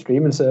getting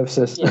streaming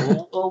services. yeah,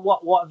 well,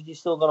 what have you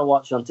still got to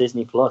watch on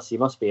Disney Plus? You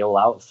must be all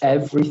out.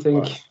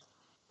 Everything.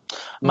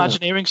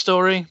 Imagineering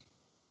Story.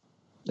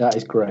 That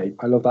is great.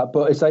 I love that.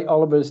 But it's like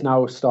Oliver's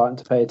now starting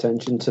to pay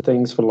attention to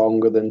things for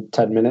longer than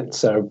 10 minutes.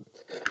 So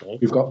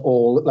we've got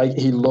all, like,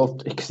 he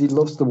loves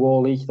the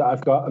Wall-E that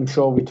I've got. I'm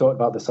sure we talked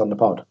about this on the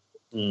pod.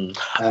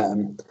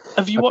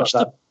 Have you watched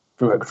that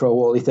Remote Control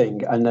Wall-E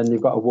thing? And then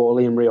you've got a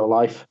Wall-E in real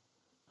life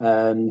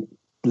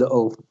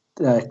little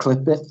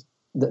clip bit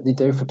that they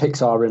do for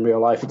Pixar in real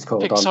life. It's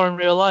called Pixar in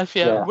real life?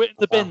 Yeah. With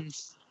the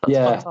bins. That's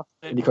fantastic.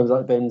 And he comes out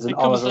of the bins, and He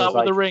comes Oliver's out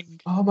with like, a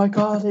ring. "Oh my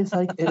god, it's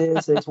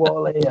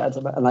Wall-E," and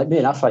like me,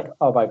 and that's like,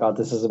 "Oh my god,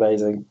 this is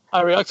amazing."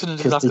 I reacted in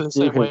exactly the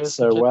same way.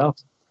 So well,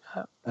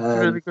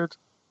 really good.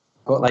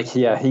 But like,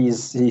 yeah,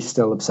 he's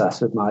still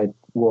obsessed with my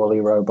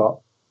Wall-E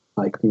robot,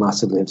 like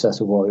massively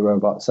obsessed with Wall-E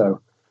robot. So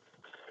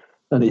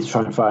I need to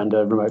try and find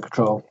a remote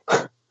control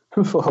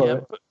for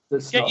it.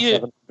 That's not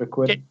 700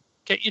 quid.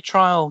 Get your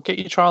trial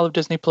of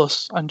Disney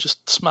Plus and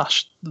just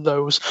smash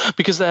those,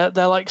 because they're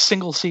like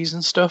single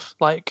season stuff.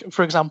 Like,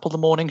 for example, the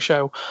morning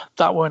show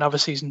that won't have a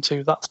season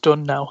 2. That's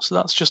done now, so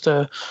that's just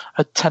a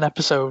 10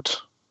 episode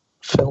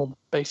film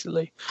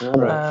basically.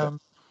 Have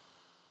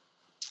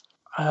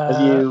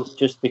you,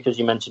 just because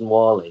you mentioned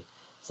Wall-E,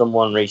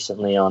 someone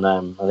recently on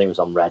I think it was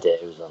on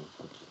Reddit, it was on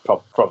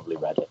probably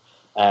Reddit,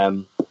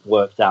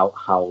 worked out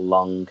how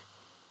long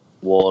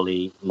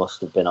Wall-E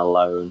must have been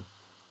alone.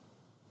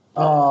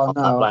 Oh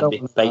no!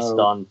 Based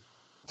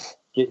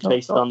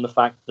on the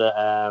fact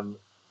that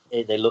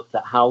they looked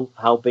at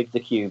how big the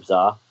cubes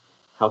are,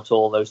 how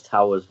tall those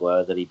towers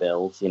were that he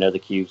builds. You know, the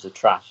cubes of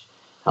trash,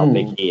 how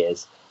big he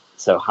is.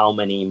 So how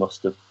many he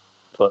must have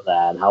put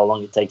there, and how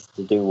long it takes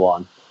to do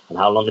one, and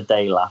how long a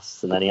day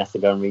lasts, and then he has to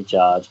go and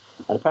recharge.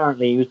 And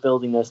apparently, he was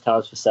building those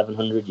towers for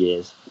 700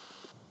 years.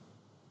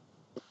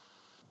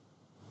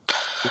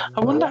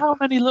 I wonder how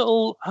many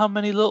little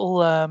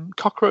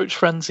cockroach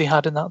friends he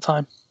had in that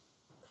time.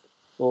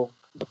 Well,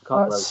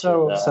 cockroaches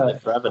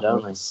live forever,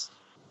 don't they?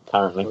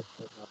 Apparently.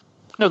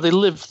 No, they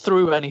live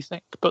through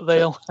anything, but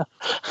they'll.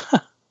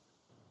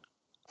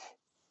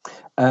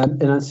 In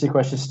answer to your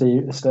question,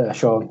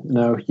 Sean,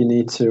 no, you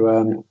need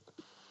to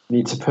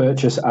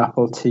purchase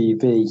Apple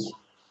TV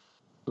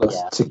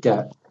Plus to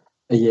get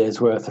a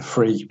year's worth of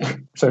free.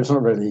 So it's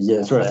not really a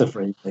year's worth of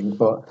free thing,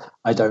 but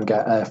I don't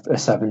get a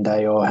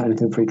 7-day or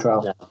anything free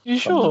trial. Yeah. You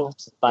sure?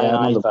 Buy an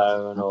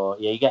iPhone, or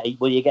you get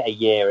a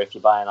year if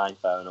you buy an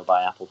iPhone or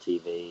buy Apple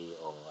TV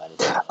or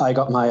anything. I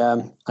got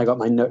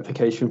my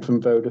notification from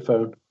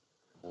Vodafone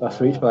last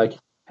week, like,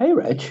 "Hey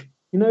Reg,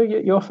 you know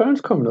your phone's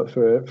coming up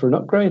for an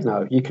upgrade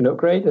now. You can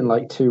upgrade in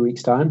like 2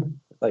 weeks' time."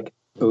 Like,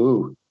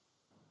 ooh,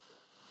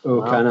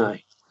 Wow. Can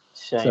I?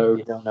 Shame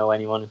you don't know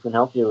anyone who can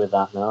help you with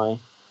that now.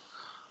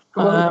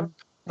 Well,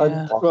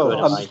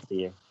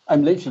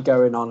 I'm literally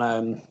going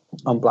on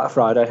Black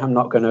Friday. I'm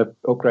not going to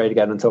upgrade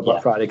again until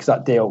Black Friday because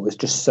that deal was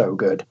just so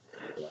good.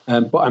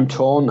 But I'm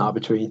torn now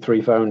between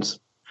 3 phones.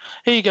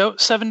 Here you go,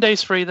 7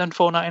 days free, then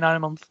 $4.99 a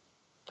month.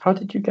 How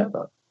did you get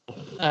that?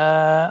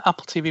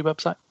 Apple TV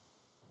website.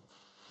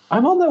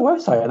 I'm on their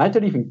website and I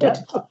don't even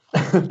get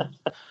that.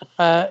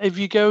 If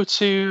you go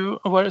to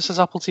where it says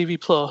Apple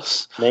TV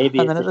Plus, maybe,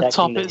 and then at the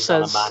top it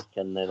says on a Mac,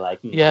 and they're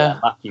like,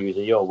 Mac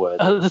user, your word.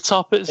 At the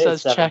top it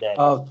says check.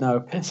 Oh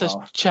no! It says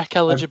check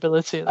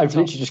eligibility. I've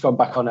literally just gone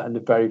back on it, and the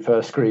very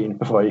first screen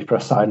before you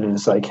press sign in,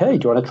 it's like, "Hey,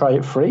 do you want to try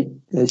it free?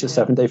 It's just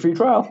 7-day free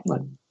trial." I'm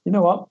like, you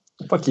know what?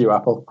 Fuck you,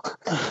 Apple.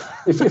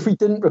 If we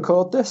didn't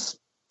record this,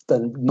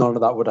 then none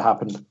of that would have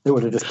happened. It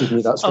would have just given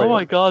me that straight. Oh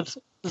my god!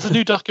 There's a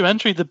new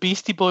documentary, The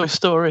Beastie Boys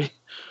Story.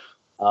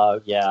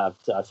 Oh yeah,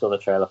 I saw the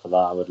trailer for that.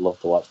 I would love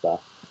to watch that.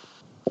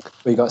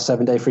 We got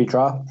 7-day free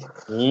trial.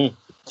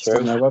 True.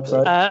 On their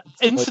website.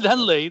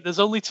 Incidentally, there's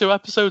only 2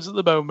 episodes at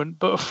the moment,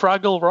 but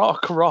Fraggle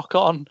Rock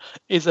On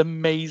is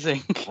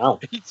amazing. Wow.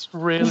 It's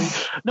really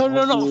not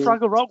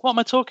Fraggle Rock. What am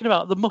I talking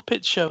about? The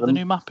Muppets show, the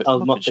new Muppet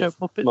show,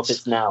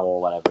 Muppets Now or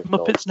whatever.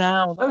 Muppets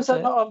Now. Oh, is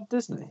that not on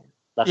Disney?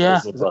 That's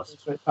Disney Plus.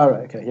 All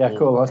right, okay, yeah,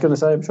 cool. I was going to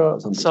say, I'm sure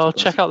it's on Disney Plus.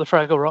 Check out the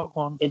Fraggle Rock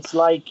one. It's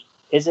like,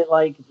 is it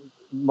like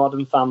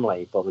Modern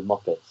Family but with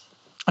Muppets?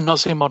 I'm not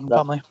seeing Modern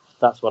Family.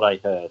 That's what I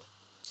heard.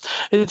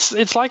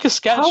 It's like a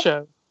sketch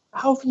show.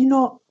 How have you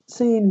not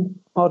seen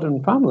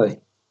Modern Family?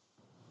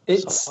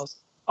 It's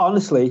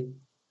honestly,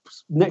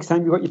 next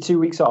time you've got your 2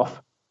 weeks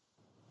off,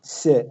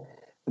 sit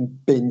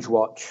and binge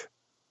watch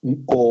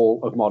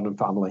all of Modern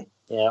Family.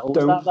 Yeah. Or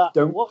Don't- was that,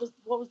 don't- what was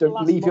the don't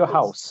last leave your Muppets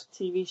house.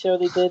 TV show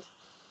they did?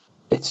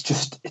 It's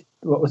just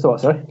what was that?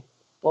 Sorry,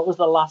 What was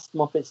the last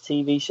Muppets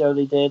TV show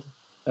they did?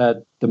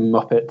 the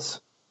Muppets,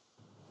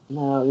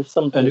 No, it was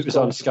something. and it was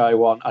on Sky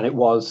One, and it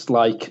was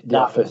like The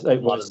That Office. was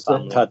It was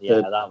Modern it Family. had Yeah,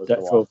 the that was the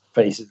dreadful one.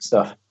 face and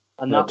stuff.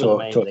 And that was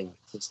amazing.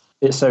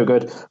 It's so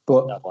good.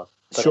 But That was.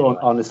 But Sean, anyway,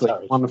 honestly,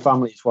 sorry. Modern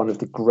Family is one of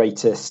the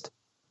greatest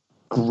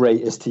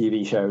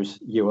TV shows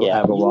you will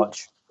ever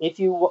watch. It's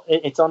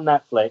on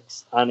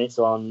Netflix and it's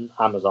on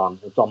Amazon.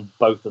 It's on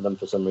both of them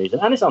for some reason,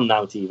 and it's on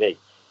Now TV.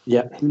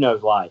 Yeah, Who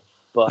knows why?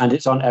 But and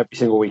it's on every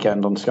single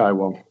weekend on Sky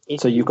One.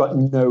 So you've got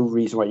no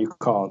reason why you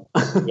can't.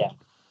 yeah,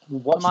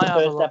 watch Might the have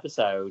a first look.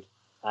 episode,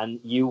 and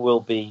you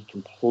will be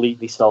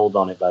completely sold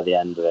on it by the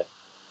end of it.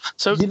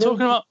 So You know-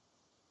 talking about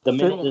The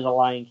minute there's a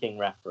Lion King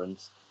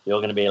reference, you're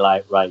going to be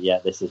like, right, yeah,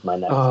 this is my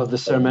next. Oh,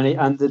 there's so many.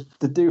 And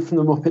the dude from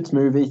the Muppets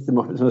movie, The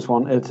Muppets Most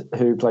Wanted,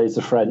 who plays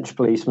the French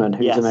policeman,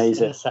 who's Yes,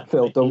 amazing. exactly.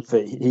 Phil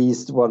Dunphy.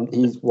 He's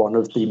one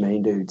of the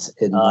main dudes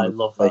in I the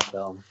love movie. that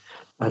film.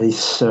 And he's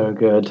so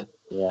good.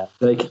 Yeah,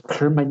 Like,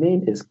 my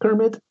name is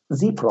Kermit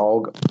the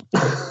Frog.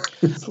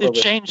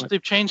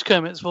 they've changed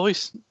Kermit's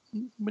voice,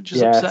 which is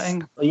Yes.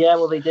 upsetting.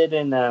 well, they did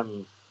in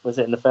was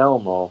it in the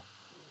film or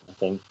I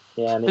think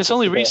and It's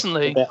only a bit-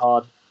 recently. a bit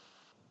odd.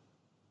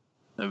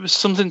 It was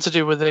something to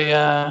do with they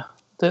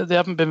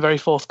haven't been very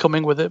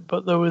forthcoming with it,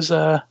 but there was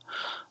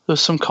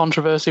some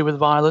controversy with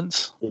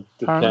violence. Did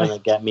Apparently.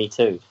 Kermit get me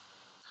too?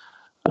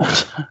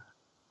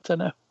 Don't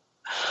know.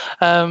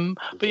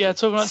 But yeah,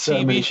 talking about So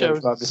many TV things shows.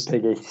 about this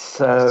piggy.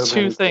 So Two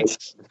many things.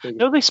 about this piggy.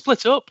 No, they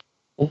split up.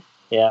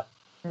 Yeah,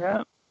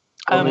 Yeah.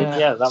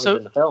 that was so-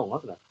 in the film,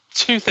 wasn't it?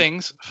 Two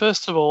things.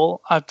 First of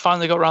all, I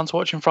finally got around to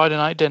watching Friday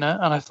Night Dinner,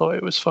 and I thought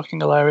it was fucking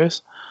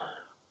hilarious.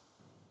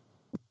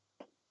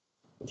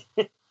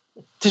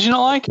 Did you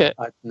not like it?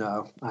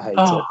 No, I hate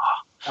Oh, it.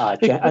 I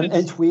can't. And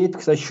it's weird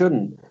because I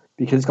shouldn't,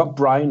 because it's got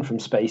Brian from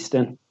Spaced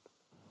in.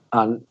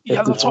 And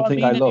yeah, if there's that's one what I thing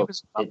mean. I and it love,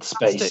 was it's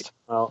fantastic. Spaced.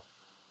 Well,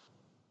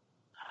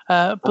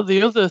 But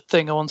the other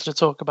thing I wanted to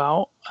talk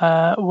about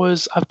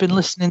was I've been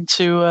listening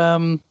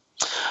to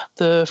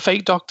the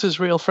Fake Doctors,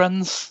 Real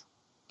Friends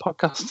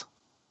podcast.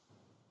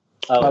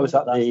 Was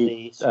that that's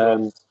the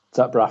Scrubs.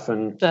 Zach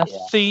Braffen? Their Yeah.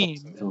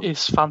 theme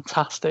is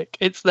fantastic.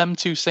 It's them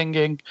two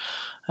singing,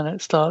 and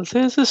it starts,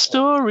 "Here's a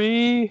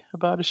story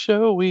about a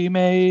show we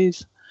made."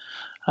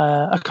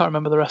 I can't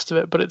remember the rest of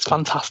it, but it's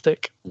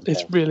fantastic.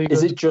 It's really good.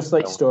 Is it just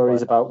like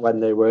stories about when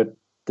they were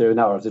doing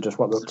that, or is it just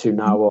what they're up to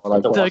now, or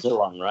like the what? watch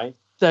along, right?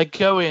 They're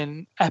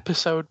going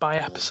episode by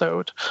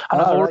episode,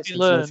 and Oh, I've right, already so it's in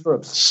learned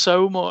Scrubs.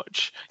 so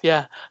much.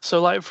 Yeah. So,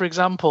 like for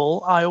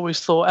example, I always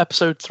thought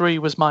episode 3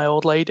 was My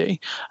Old Lady,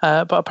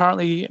 but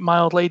apparently My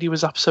Old Lady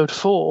was episode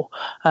 4,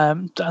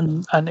 and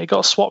it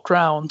got swapped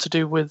round to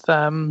do with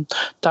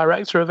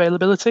director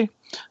availability.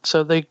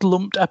 So they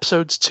lumped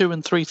episodes 2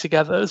 and 3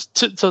 together.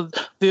 So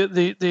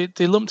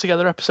they lumped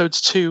together episodes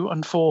 2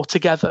 and 4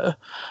 together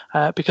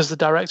because the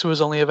director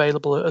was only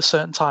available at a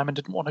certain time and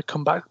didn't want to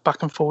come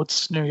back and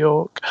forwards to New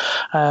York.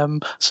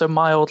 So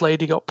My Old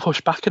Lady got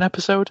pushed back an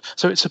episode.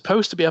 So it's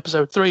supposed to be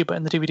episode 3, but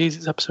in the DVDs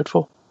it's episode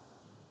 4.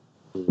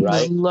 Right.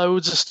 There's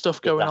loads of stuff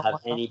Does going that on. have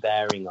Like that. any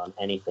bearing on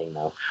anything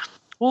now?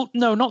 Well,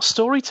 no, not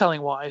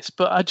storytelling wise,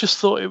 but I just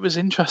thought it was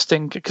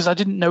interesting because I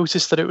didn't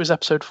notice that it was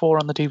episode 4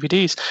 on the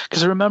DVDs.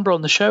 Because I remember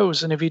on the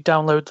shows, and if you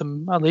download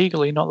them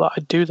illegally, not that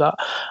I'd do that,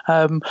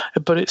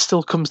 but it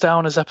still comes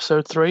down as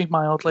episode 3,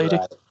 My Old Lady.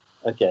 Right.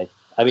 Okay.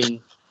 I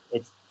mean,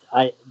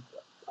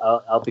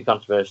 I'll be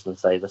controversial and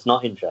say that's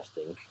not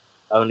interesting,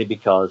 only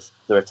because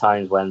there are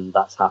times when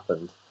that's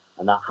happened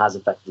and that has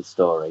affected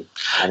story,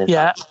 and in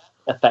Yeah. fact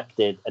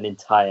affected an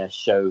entire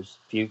show's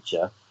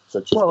future,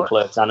 such as Well, the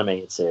Clerks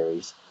animated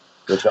series,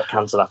 which got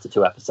cancelled after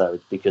 2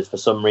 episodes because for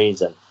some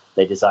reason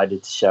they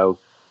decided to show,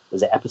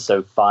 was it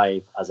episode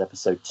 5 as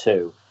episode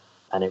 2,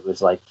 and it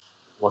was like,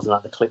 wasn't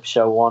that the clip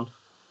show one?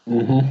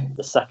 Mm-hmm.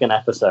 The second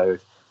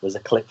episode was a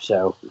clip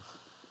show.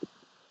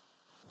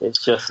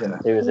 It's just, Yeah.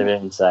 it was a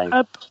bit insane.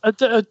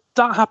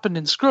 That happened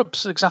in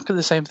Scrubs, exactly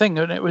the same thing,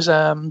 and it was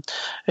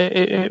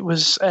it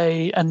was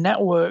a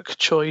network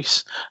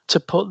choice to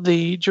put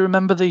the. Do you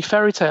remember the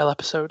fairy tale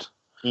episode?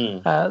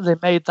 They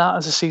made that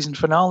as a season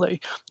finale,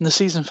 and the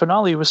season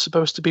finale was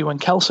supposed to be when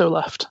Kelso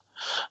left.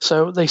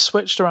 So they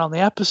switched around the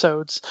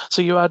episodes.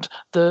 So you had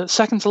the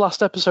second to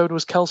last episode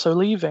was Kelso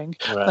leaving,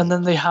 Right. and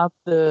then they had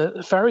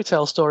the fairy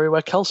tale story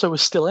where Kelso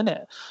was still in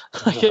it.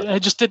 Like it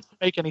just didn't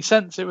make any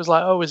sense. It was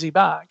like, oh, is he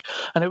back?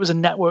 And it was a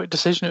network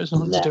decision. It was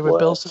nothing to do with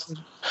Bill's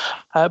decision.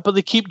 But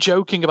they keep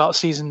joking about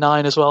season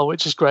 9 as well,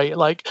 which is great.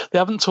 Like they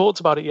haven't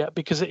talked about it yet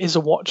because it is a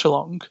watch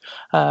along,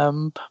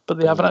 but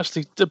they haven't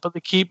actually. But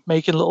they keep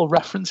making little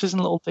references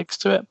and little digs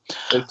to it.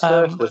 Big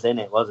Turf was in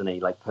it, wasn't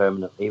he? Like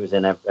permanently, he was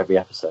in every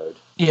episode.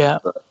 Yeah.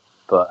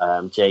 But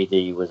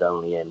JD was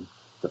only in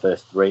the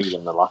first 3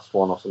 and the last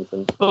one or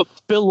something. But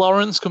Bill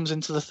Lawrence comes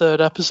into the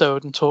 3rd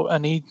episode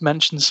and he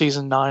mentions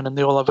season 9, and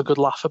they all have a good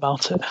laugh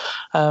about it.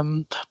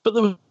 But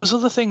there was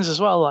other things as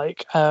well,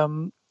 like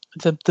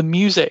the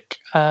music.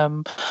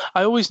 I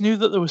always knew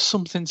that there was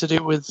something to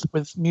do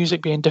with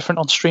music being different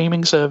on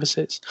streaming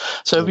services.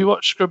 So if you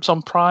watch Scrubs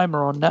on Prime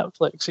or on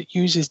Netflix, it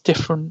uses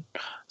different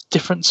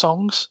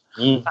songs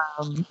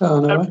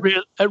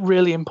at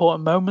really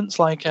important moments,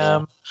 like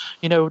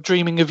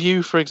 "Dreaming of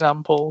You," for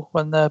example,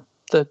 when they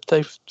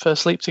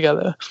first sleep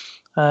together.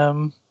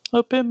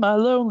 Up in my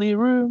lonely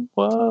room.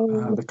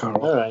 Whoa. The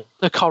choral. All right.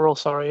 The choral,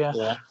 sorry,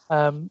 yeah.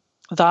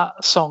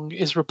 That song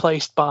is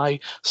replaced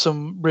by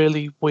some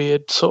really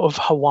weird sort of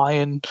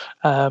Hawaiian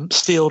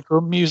steel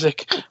drum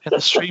music in the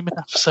streaming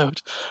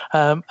episode,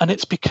 and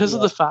it's because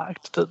of the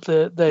fact that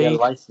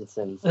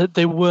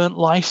they weren't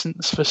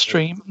licensed for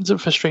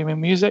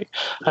streaming music.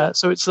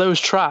 So it's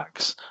those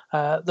tracks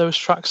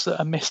that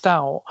are missed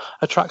out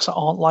are tracks that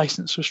aren't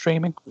licensed for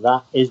streaming.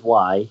 That is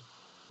why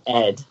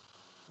Ed,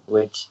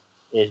 which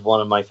is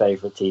one of my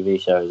favourite TV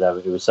shows ever,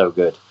 it was so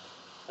good.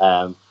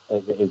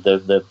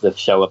 The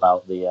show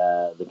about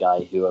the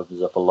guy who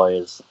opens up a law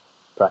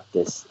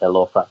practice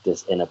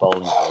in a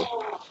bowling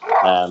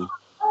alley.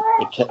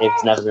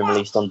 It's never been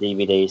released on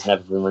DVD. It's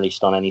never been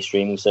released on any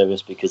streaming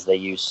service because they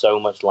use so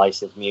much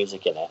licensed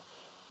music in it,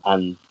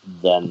 and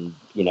then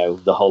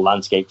the whole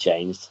landscape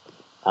changed,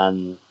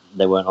 and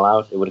they weren't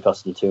allowed. It would have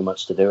cost them too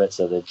much to do it,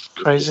 so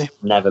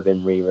it's never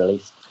been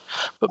re-released.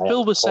 But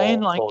Bill was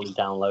saying poorly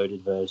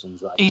downloaded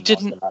versions. He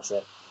didn't. That's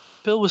it.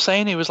 Bill was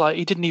saying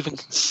he didn't even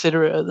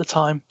consider it at the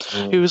time.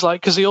 He was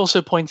like, because he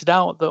also pointed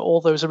out that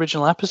all those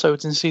original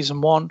episodes in season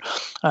 1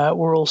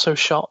 were also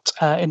shot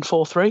in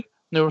 4:3.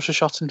 They were also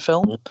shot in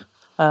film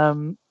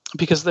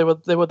because they were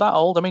that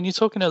old. I mean, you're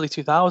talking early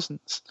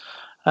 2000s.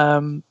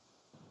 But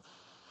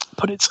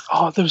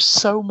there was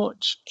so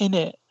much in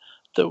it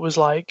that was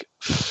like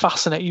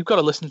fascinating. You've got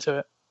to listen to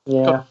it.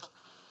 Yeah.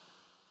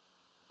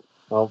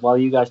 Well, while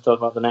you guys talk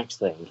about the next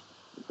thing,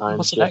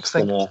 I'm just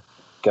going to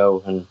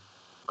go and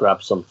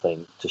grab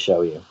something to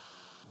show you,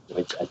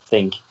 which I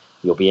think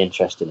you'll be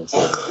interested in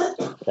seeing.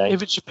 Okay?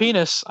 If it's your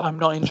penis, I'm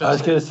not interested. I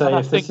was going to say,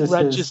 I think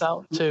Reg is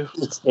out too.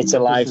 It's a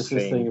live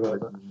stream.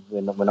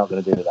 We're not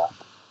going to do that.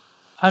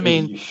 I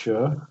mean, are you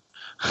sure?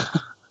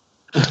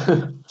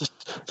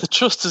 the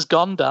trust has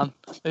gone, Dan.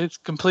 It's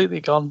completely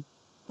gone.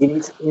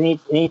 You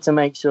need to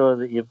make sure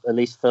that you're at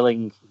least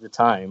filling the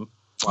time.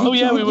 Oh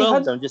yeah, we will.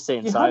 I'm just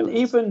saying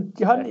silence.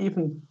 You hadn't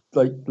even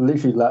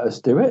literally let us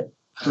do it.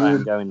 Right,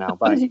 I'm going now.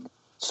 Bye.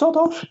 Sod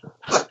off.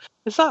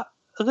 Are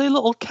they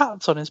little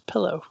cats on his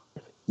pillow?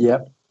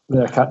 Yep,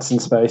 they're cats in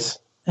space.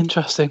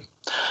 Interesting.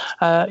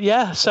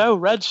 So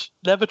Reg,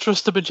 never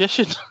trust a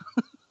magician.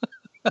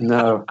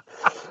 No.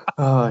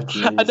 Oh,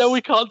 geez. I know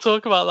we can't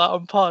talk about that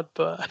on pod,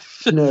 but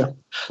no.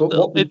 But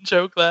little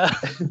joke there.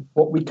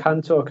 What we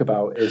can talk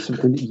about is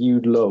something that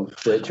you'd love,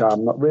 which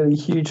I'm not really a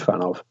huge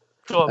fan of.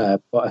 But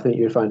I think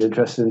you'd find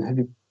interesting. Have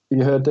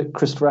you heard that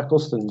Christopher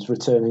Eccleston's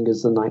returning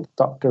as the Ninth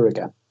Doctor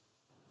again?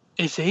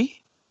 Is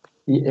he?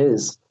 He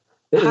is.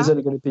 It is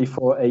only going to be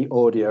for a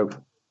audio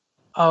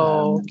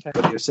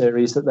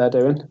series that they're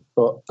doing.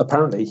 But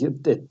apparently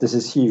this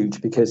is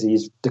huge because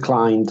he's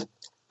declined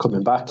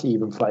coming back,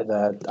 even for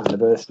their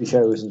anniversary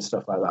shows and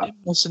stuff like that. It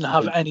mustn't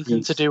have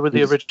anything to do with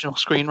the original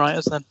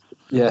screenwriters then.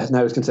 Yeah,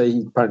 no, I was going to say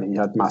he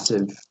had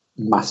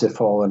massive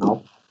falling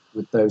out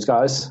with those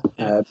guys.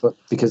 But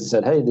because he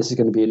said, hey, this is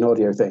going to be an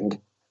audio thing,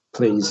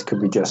 please,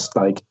 could we just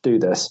do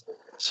this?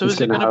 So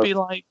is it going to be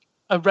like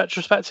a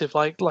retrospective,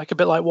 like a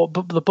bit like what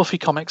the Buffy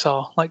comics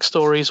are, like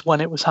stories when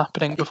it was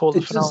happening before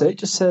the finale? It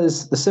just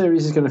says the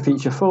series is going to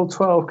feature full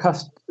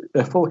cast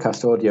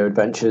audio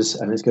adventures,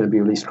 and it's going to be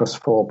released across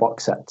 4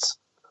 box sets.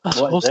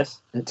 What is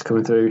this? It's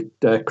coming through.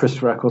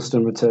 Christopher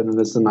Eccleston returning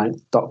as the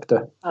Ninth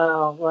Doctor.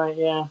 Oh, right,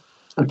 yeah.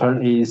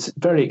 Apparently he's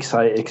very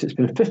excited because it's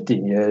been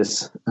 15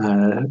 years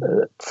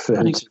for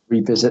him to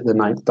revisit the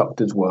Ninth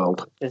Doctor's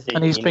world.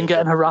 And he's been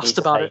getting harassed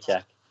about it.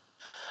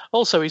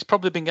 Also, he's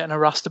probably been getting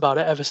harassed about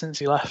it ever since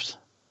he left.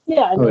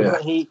 Yeah,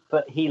 but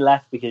he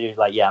left because he was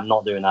like, I'm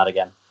not doing that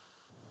again.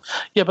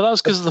 Yeah, but that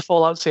was because of the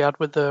fallouts he had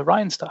with the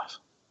writing staff.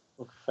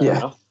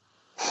 As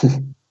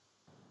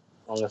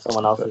long as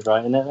someone else is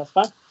writing it, that's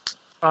fine.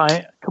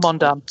 Right, come on,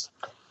 Dan.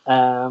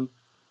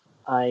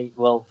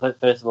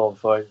 First of all,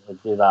 before I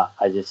do that,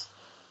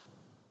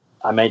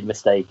 I made the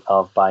mistake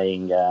of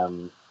buying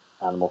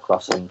Animal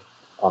Crossing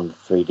on the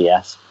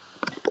 3DS.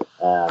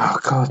 Oh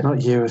God,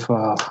 not you as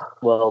well.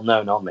 Well,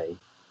 no, not me.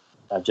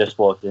 I've just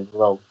bought it.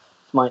 Well,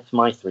 it's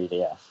my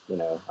 3DS,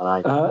 and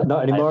I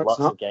not anymore. have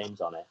lots of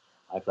games on it.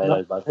 I play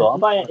those, but I thought I'll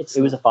buy it.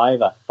 It was a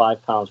 £5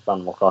 for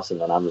Animal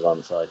Crossing on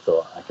Amazon, so I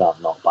thought I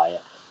can't not buy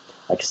it.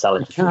 I could sell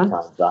it for 3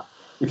 times that.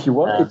 If you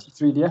wanted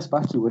your 3DS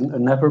back, you wouldn't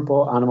have never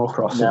bought Animal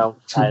Crossing. No,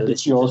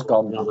 it's yours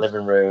gone. In the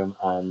living room,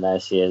 and there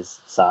she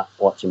is, sat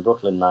watching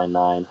Brooklyn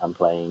Nine-Nine and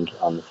playing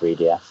on the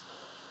 3DS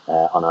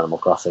on Animal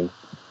Crossing.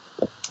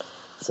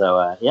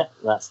 So,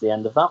 that's the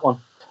end of that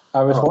one.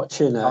 I was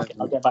watching... I'll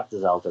get back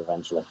to Zelda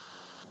eventually.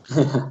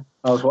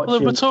 I was watching.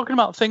 Well, if we're talking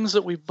about things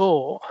that we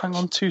bought, hang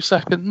on 2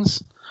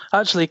 seconds.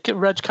 Actually,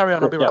 Reg, carry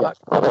on. I'll be right back.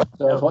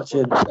 So I was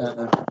watching.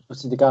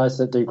 Obviously, the guys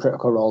that do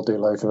Critical Role do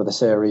loads of other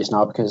series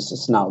now because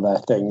it's now their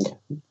thing.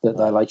 That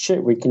they're like,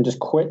 shit, we can just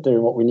quit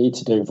doing what we need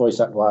to do voice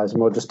act wise,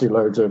 and we'll just do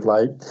loads of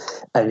like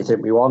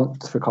anything we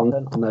want for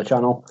content on their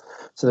channel.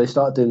 So they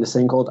started doing this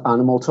thing called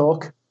Animal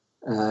Talk,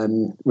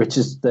 which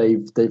is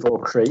they've all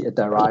created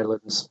their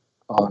islands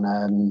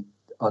on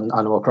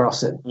Animal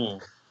Crossing,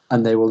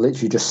 and they will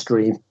literally just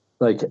stream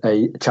like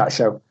a chat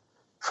show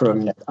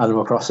from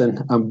Animal Crossing.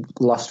 And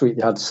last week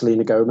they had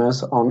Selena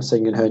Gomez on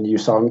singing her new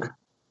song,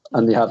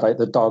 and they had like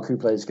the dog who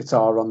plays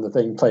guitar on the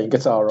thing playing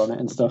guitar on it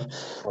and stuff.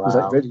 Wow. It was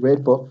like really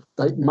weird, but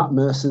like Matt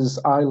Mercer's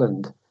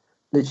Island,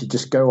 literally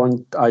just go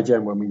on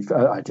IGN when we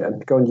go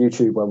on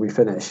YouTube when we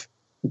finish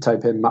and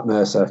type in Matt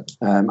Mercer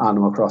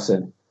Animal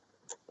Crossing.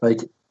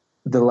 Like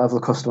the level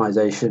of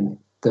customization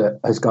that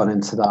has gone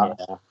into that.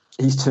 Yeah.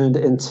 He's turned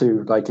it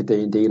into like a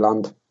D&D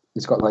land.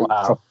 He's got like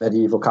proper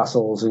medieval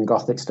castles and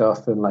gothic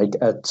stuff and like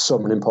a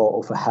summoning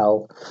portal for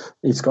hell.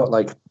 He's got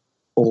like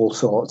all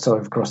sorts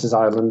of across his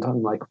island.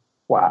 I'm like,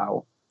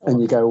 wow.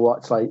 And you go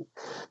watch like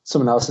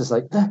someone else is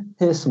like,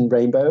 here's some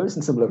rainbows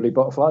and some lovely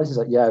butterflies. He's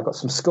like, yeah, I've got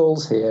some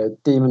skulls here,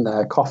 demon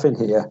there, coffin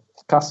here,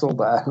 castle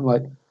there. I'm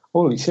like,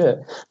 holy shit.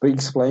 But he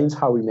explains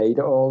how he made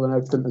it all and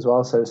everything as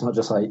well. So it's not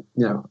just like,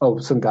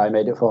 some guy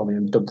made it for me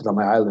and dumped it on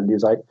my island. He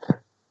was like,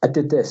 I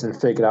did this and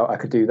figured out I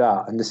could do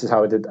that. And this is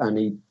how I did. And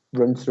he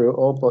runs through it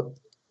all. But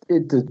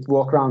the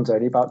walk around's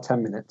only about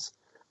 10 minutes.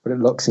 But it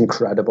looks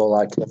incredible.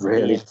 Like it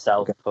really.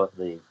 Itself put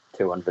the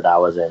 200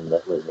 hours in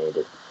that was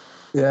needed.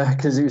 Yeah,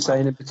 because he was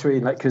saying in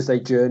between, like, because they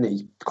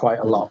journey quite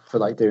a lot for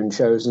like doing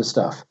shows and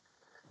stuff.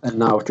 And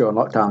now during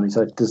lockdown, he's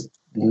like, there's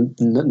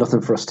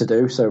nothing for us to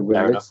do. So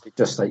we're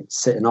just like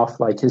sitting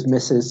off. Like his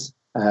missus,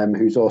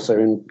 who's also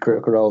in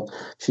Critical Role,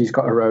 she's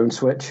got her own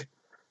Switch.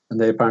 And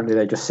they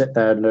just sit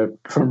there in the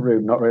front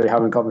room, not really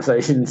having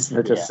conversations.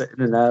 They're just sitting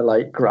in there,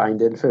 like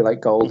grinding through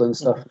like gold and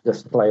stuff,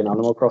 just playing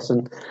Animal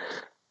Crossing.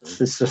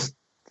 It's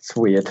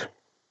weird.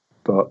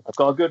 But I've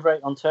got a good rate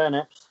on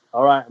turnips.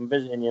 All right, I'm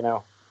visiting you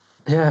now.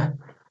 Yeah,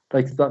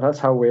 like that's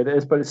how weird it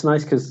is. But it's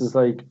nice because there's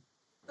like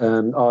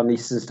our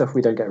nieces and stuff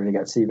we don't really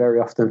get to see very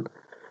often.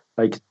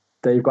 Like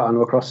they've got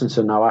Animal Crossing,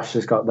 so now Ash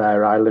has got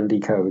their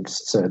islandy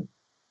codes to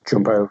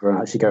jump over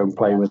and actually go and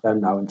play with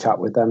them now and chat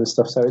with them and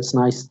stuff. So it's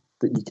nice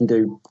that you can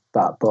do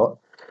that. But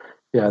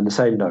yeah, on the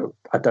same note,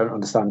 I don't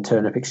understand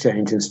turnip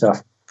exchange and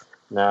stuff.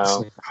 No, it's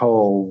like a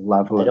whole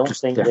level. I don't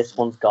think this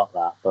one's got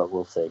that, but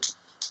we'll see.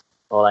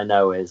 All I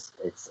know is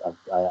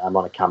I'm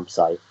on a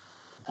campsite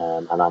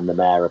and I'm the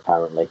mayor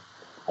apparently.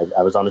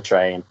 I was on a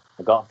train.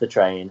 I got off the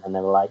train and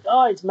they were like,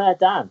 "Oh, it's Mayor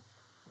Dan."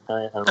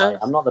 And I'm like,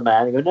 "I'm not the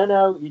mayor." And they go,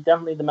 "No, you're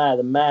definitely the mayor.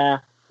 The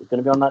mayor is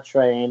going to be on that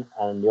train,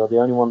 and you're the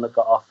only one that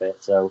got off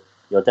it, so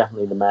you're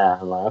definitely the mayor."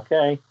 I'm like,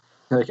 "Okay."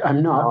 Like,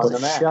 I'm not, but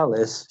Shell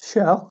is.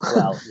 Shell?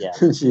 Well, yeah.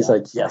 She's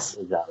like, yes.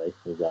 Exactly.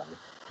 So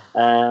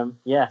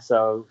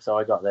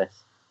I got this.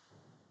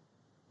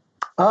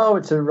 Oh,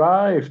 it's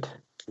arrived.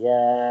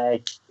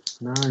 Yay.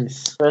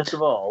 Nice. First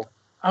of all,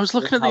 I was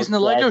looking at these in the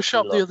Lego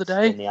shop the other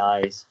day. In the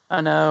eyes.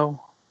 I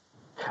know.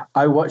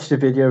 I watched a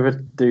video of a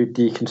dude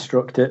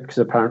deconstruct it because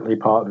apparently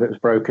part of it was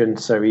broken,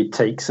 so he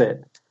takes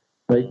it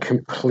like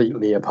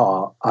completely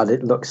apart, and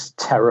it looks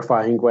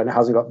terrifying when it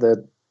hasn't got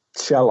the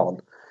shell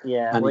on.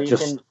 Yeah, and well, you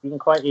can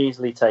quite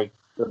easily take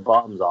the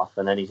bottoms off,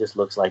 and then he just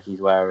looks like he's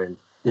wearing.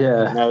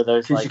 Yeah,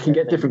 those. Because you can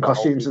get different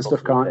costumes and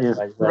stuff, can't you?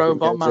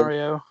 Robot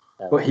Mario.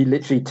 But he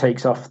literally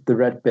takes off the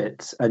red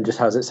bits and just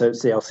has it so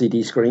it's the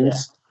LCD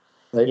screens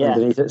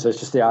underneath it, so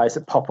it's just the eyes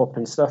that pop up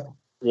and stuff.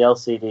 The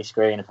LCD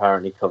screen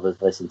apparently covers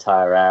this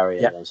entire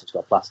area, and it's just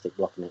got plastic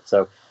blocking it.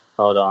 So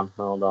hold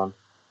on.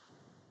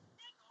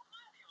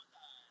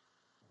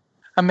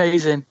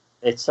 Amazing.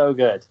 It's so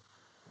good.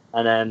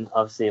 And then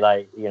obviously,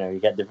 like, you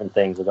get different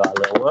things. I got a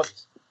little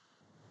whoops.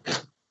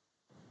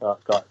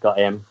 Got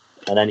him,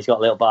 and then he's got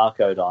a little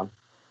barcode on,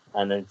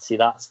 and then see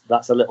that's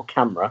a little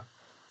camera,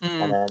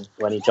 and then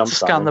when he jumps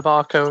scan the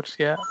barcode.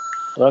 Yeah.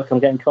 Look, I'm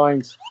getting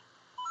coins,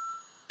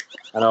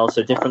 and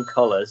also different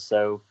colours.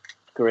 So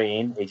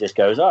green, he just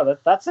goes, "Oh,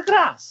 that's a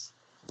grass,"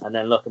 and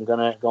then look, I'm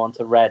gonna go on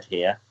to red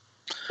here.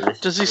 So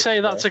does he say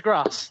that's a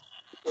grass?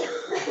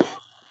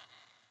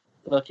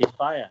 Look, it's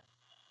fire.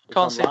 It's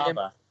Can't see him.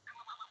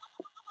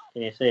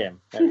 Can you see him?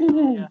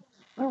 Yeah.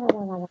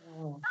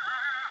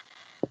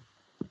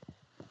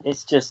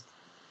 It's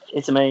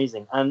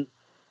amazing. And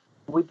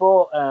we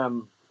bought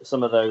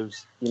some of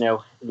those,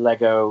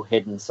 Lego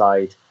Hidden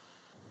Side.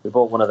 We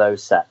bought one of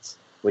those sets,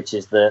 which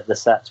is the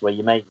sets where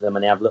you make them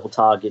and they have little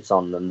targets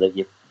on them that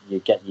you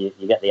get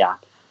the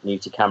app, and you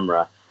use your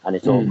camera, and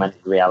it's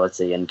augmented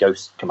reality, and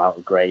ghosts come out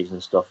of graves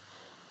and stuff.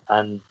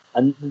 And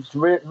it's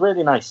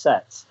really nice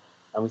sets.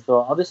 And we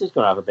thought, this is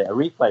going to have a bit of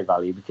replay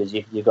value because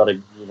you've got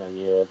to,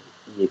 you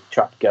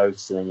trap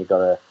ghosts, and then you've got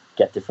to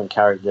get different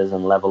characters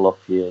and level up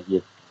your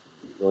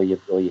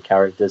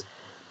characters.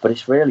 But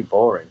it's really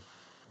boring.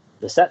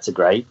 The sets are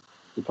great.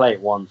 You play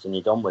it once and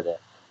you're done with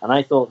it. And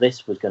I thought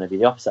this was going to be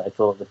the opposite. I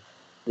thought that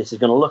this is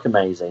going to look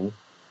amazing,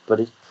 but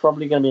it's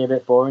probably going to be a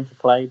bit boring to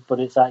play. But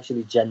it's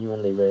actually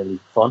genuinely really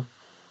fun.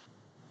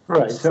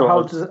 Right. So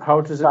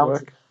how does it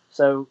work?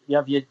 So you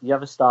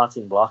have a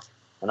starting block,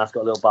 and that's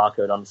got a little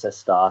barcode on it that says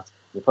start.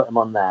 You put him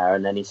on there,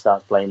 and then he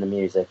starts playing the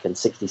music, and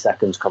 60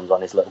 seconds comes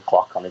on his little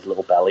clock on his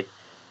little belly.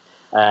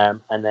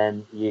 And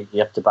then you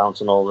have to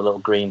bounce on all the little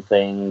green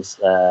things,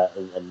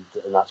 and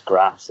that's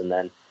grass, and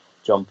then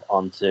jump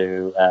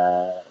onto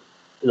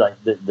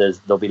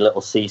there'll be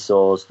little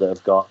seesaws that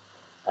have got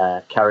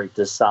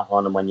characters sat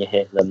on, and when you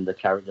hit them, the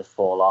characters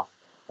fall off,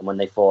 and when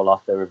they fall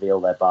off, they reveal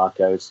their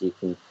barcodes, so you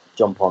can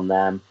jump on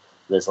them.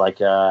 There's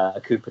like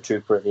a Koopa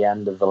Trooper at the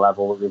end of the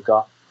level that we've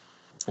got,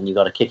 and you've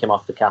got to kick him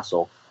off the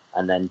castle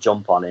and then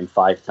jump on him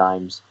 5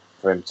 times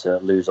for him to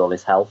lose all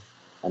his health,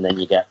 and then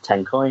you get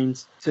 10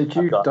 coins. So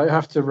don't you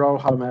have to roll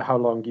how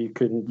long you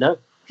can? No,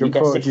 you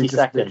get 60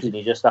 seconds, and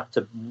you just have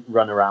to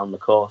run around the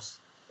course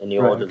in the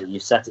order that you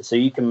set it. So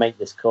you can make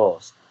this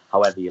course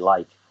however you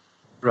like.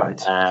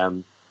 Right.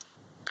 And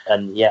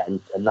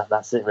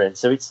that's it really.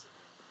 So it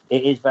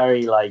is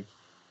very like,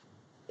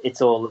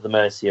 it's all at the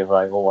mercy of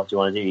like, well, what do you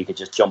want to do? You could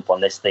just jump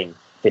on this thing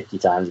 50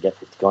 times and get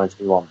 50 coins if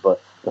you want,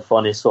 but the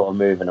fun is sort of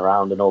moving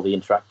around and all the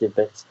interactive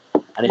bits.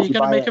 And are you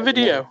going to make a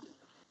video?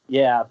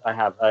 Yeah, I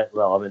have.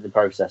 I'm in the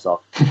process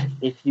of.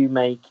 If you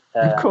make...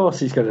 of course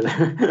he's going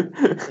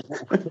to.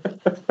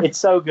 It's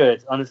so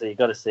good. Honestly, you've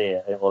got to see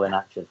it all in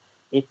action.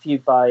 If you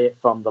buy it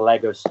from the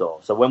Lego store,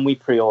 so when we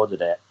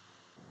pre-ordered it,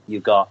 you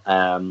got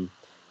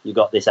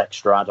this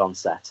extra add-on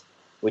set,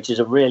 which is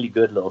a really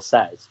good little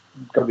set. It's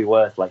going to be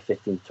worth like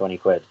 15 to 20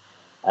 quid.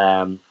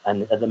 And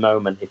at the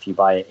moment, if you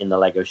buy it in the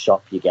Lego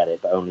shop, you get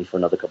it, but only for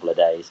another couple of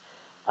days.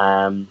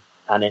 And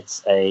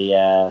it's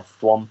a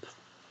Thwomp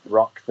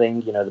rock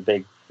thing, the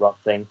big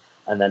rock thing,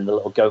 and then the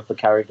little gopher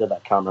character that I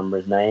can't remember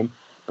his name.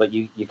 But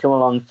you come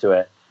along to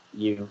it,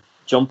 you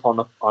jump on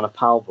a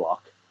power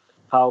block.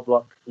 Power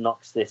block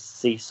knocks this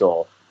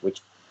seesaw,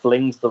 which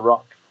flings the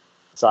rock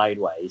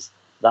sideways.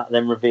 That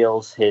then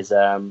reveals his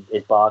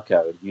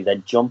barcode. You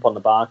then jump on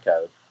the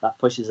barcode. That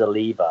pushes a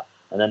lever,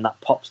 and then that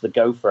pops the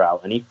gopher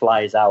out, and he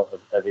flies out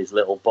of his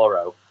little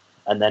burrow,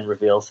 and then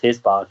reveals his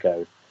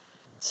barcode.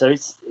 So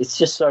it's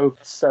just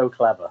so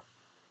clever.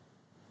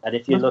 And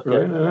if you look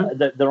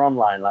at they're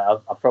online, like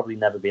I'll probably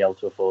never be able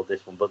to afford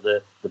this one, but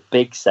the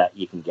big set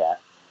you can get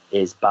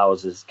is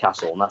Bowser's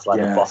Castle, and that's like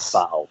a boss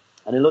battle,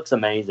 and it looks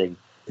amazing.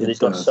 It's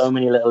got so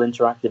many little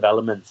interactive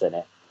elements in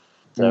it.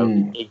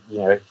 So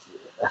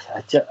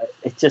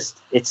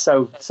it's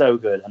so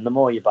good. And the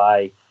more you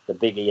buy, the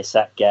bigger your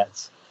set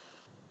gets.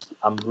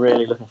 I'm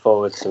really looking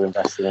forward to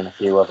investing in a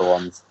few other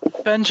ones.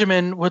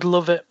 Benjamin would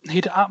love it.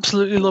 He'd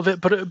absolutely love it,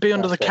 but it would be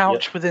under the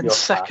couch within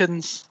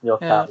seconds. Your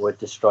cat would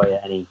destroy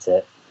it and eat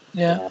it.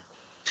 Yeah.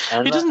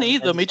 He doesn't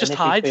eat them. He just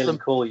hides them.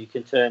 Cool. You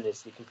can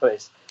put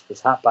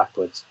his hat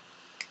backwards,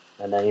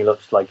 and then he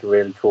looks like a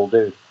really cool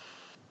dude.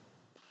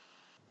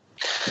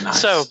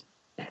 Nice. So,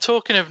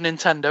 talking of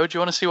Nintendo, do you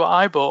want to see what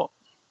I bought?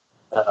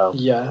 Uh-oh.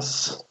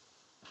 Yes.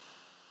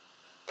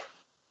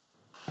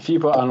 Have you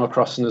bought Animal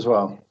Crossing as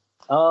well?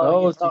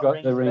 Oh, you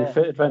got the Ring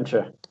Fit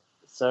Adventure.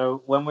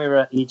 So when we were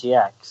at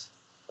EGX,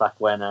 back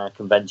when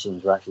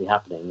conventions were actually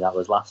happening, that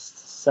was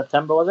last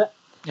September, was it?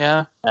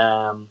 Yeah.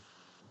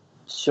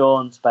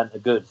 Sean spent a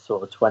good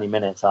sort of 20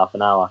 minutes, half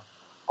an hour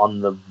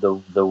on the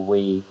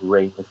Wii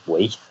Ring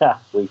Wii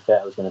Fit.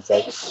 I was going to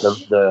say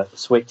the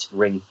Switch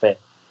Ring Fit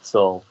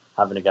stall,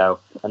 having a go,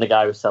 and the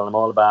guy was telling him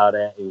all about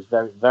it. It was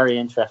very, very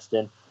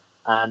interesting,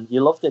 and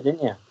you loved it,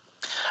 didn't you?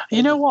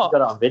 You know what? You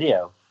got it on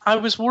video. I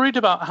was worried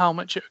about how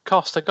much it would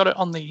cost. I got it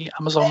on the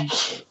Amazon,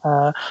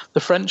 the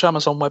French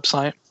Amazon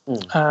website.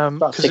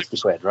 About 60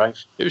 quid, right?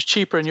 It was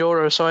cheaper in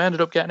euros, so I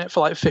ended up getting it for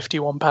like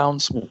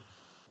 £51.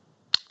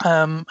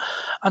 And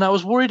I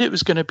was worried it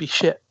was going to be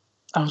shit.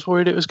 I was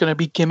worried it was going to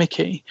be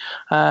gimmicky.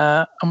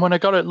 And when I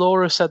got it,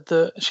 Laura said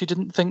that she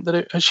didn't think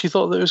that she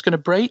thought that it was going to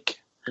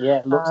break. Yeah,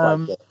 it looks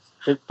like it.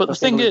 But the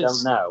thing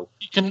is, don't know,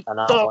 you can, and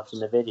I'm watching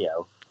the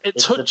video. It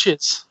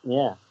touches.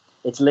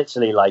 It's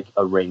literally like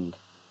a ring,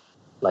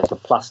 like a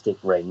plastic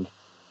ring,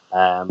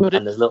 and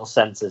there's little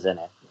sensors in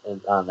it,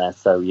 aren't there?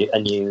 So you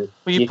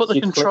put the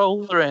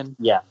controller in.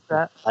 Yeah,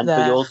 but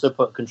you also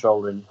put a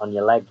controller on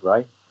your leg,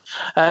 right?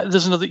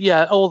 There's another.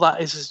 Yeah, all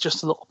that is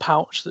just a little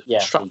pouch that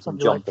straps so on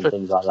your leg and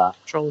things like that.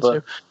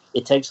 But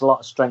it takes a lot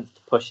of strength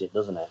to push it,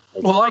 doesn't it?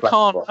 I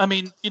can't. I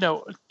mean,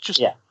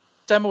 just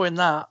demoing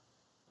that.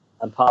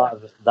 And part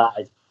of that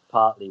is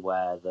partly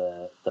where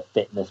the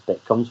fitness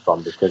bit comes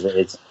from, because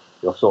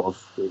you're sort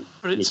of.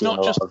 But it's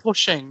not just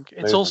pushing;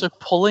 it's also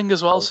pulling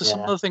as well. So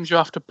some of the things you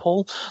have to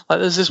pull, like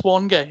there's this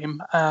one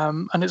game,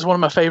 and it's one of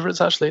my favourites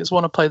actually. It's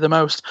one I play the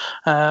most,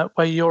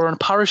 where you're on a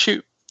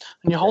parachute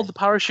and you hold the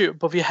parachute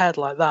above your head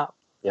like that.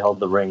 You hold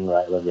the ring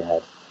right above your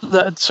head.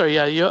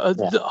 You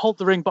hold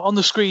the ring, but on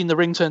the screen the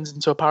ring turns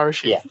into a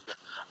parachute. Yeah.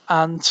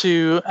 And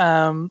to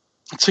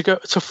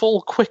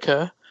fall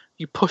quicker,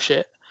 you push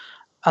it,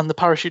 and the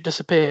parachute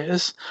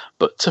disappears.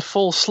 But to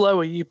fall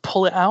slower, you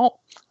pull it out,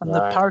 and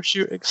the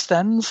parachute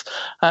extends.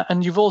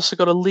 And you've also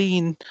got to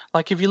lean.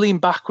 Like if you lean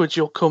backwards,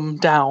 you'll come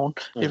down.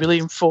 If you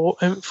lean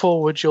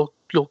forward, you'll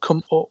you'll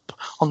come up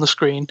on the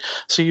screen.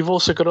 So you've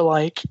also got to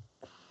like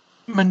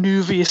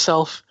maneuver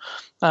yourself,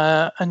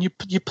 and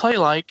you play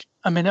like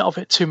a minute of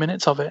it, 2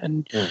 minutes of it,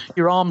 and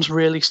your arms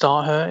really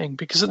start hurting,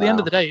 because at the end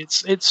of the day,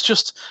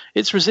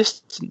 it's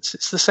resistance.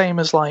 It's the same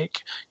as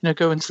like,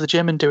 going to the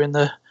gym and doing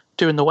the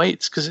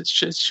weights, because it's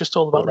just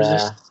all about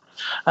resistance.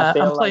 I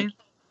feel like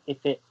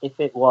if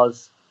it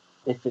was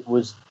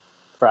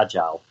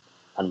fragile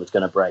and was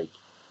going to break,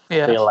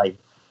 I feel like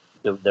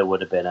there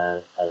would have been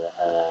an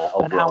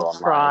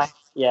outcry.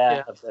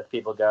 Of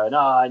people going, "Oh,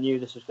 I knew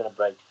this was going to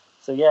break."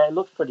 So yeah, it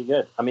looks pretty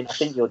good. I mean, I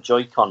think your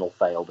Joy-Con will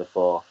fail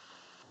before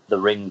the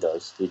Ring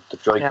does. The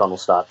Joy-Con will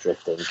start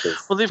drifting.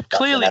 Well, they've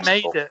clearly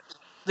made it.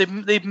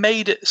 They've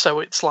made it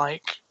so it's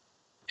like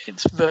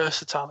it's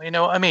versatile. You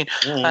know what I mean?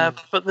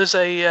 But there's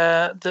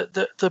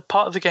the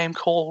part of the game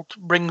called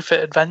Ring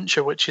Fit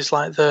Adventure, which is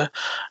like the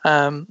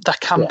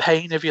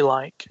campaign, if you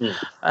like,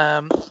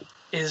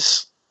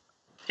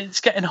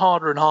 it's getting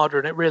harder and harder,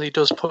 and it really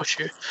does push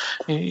you.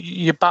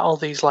 You battle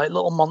these like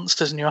little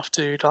monsters, and you have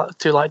to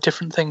do like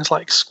different things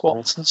like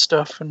squats and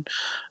stuff, and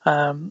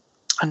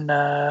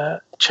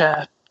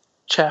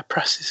chair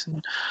presses,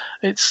 and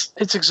it's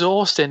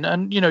exhausting.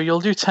 And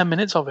you'll do 10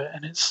 minutes of it,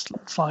 and it's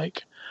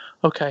like,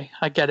 okay,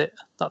 I get it.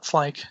 That's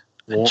like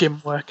a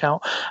gym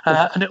workout.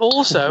 And it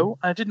also,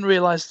 I didn't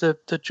realize the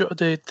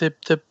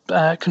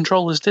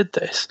controllers did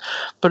this,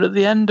 but at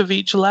the end of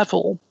each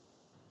level,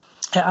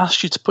 it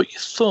asks you to put your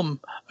thumb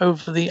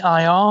over the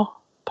IR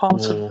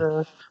part of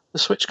the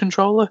Switch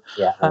controller.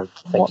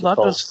 What that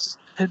does,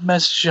 it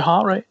measures your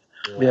heart rate.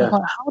 Like,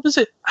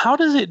 how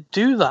does it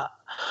do that?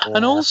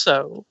 And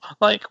also,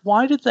 like,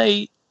 why did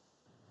they,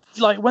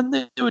 like, when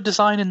they were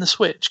designing the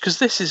Switch, because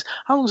this is,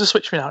 how long has the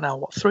Switch been out now?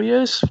 What, 3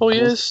 years, 4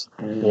 years?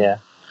 Yeah.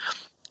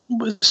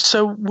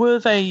 So were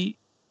they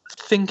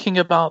thinking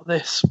about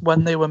this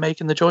when they were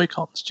making the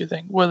Joy-Cons, do you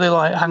think? Were they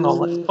like, hang on,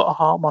 let's put a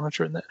heart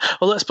monitor in there?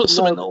 Well, let's put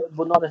something...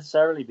 Well, not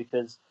necessarily,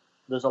 because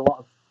there's a lot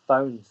of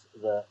phones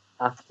that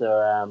after...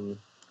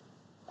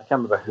 I can't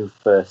remember who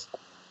first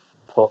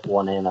put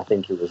one in. I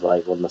think it was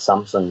like one of the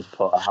Samsungs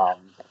put a heart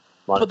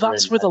monitor in. But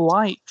that's with a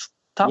light.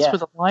 That's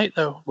with a light,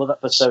 though. Well,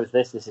 but so is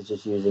this. This is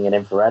just using an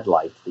infrared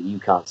light that you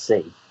can't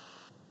see.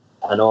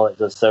 And all it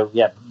does... So,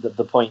 yeah,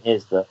 the point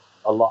is that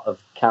a lot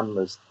of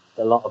cameras,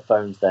 a lot of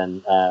phones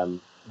then...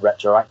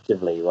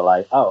 retroactively were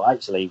like, oh,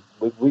 actually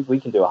we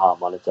can do a heart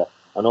monitor,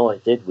 and all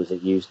it did was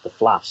it used the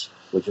flash,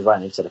 which was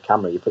right next to the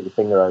camera. You put your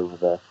finger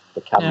over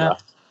the camera,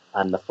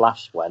 and the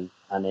flash went,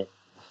 and it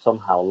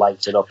somehow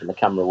lights it up, and the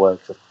camera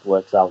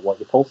works out what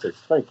your pulse is.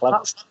 It's very clever.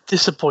 That's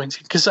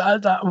disappointing, because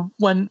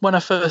when I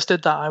first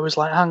did that, I was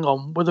like, hang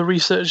on, with the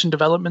research and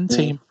development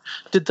team,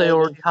 did they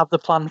already have the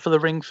plan for the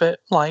Ring Fit,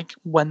 like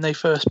when they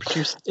first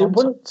produced it? It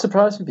wouldn't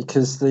surprise me,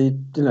 because the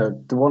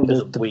one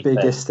of the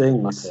biggest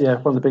things, one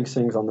of the biggest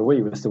things on the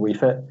Wii was the Wii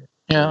Fit.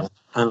 Yeah.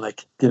 And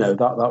like,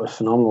 that was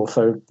phenomenal.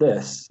 So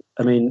this,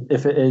 I mean,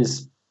 if it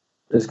is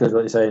as good as what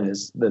you're saying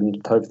is,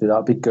 then hopefully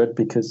that'll be good,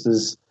 because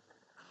there's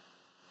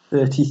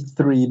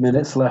 33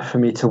 minutes left for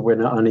me to win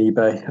it on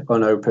eBay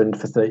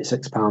unopened for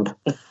 £36.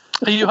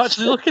 Are you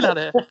actually looking at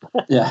it?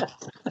 Yeah.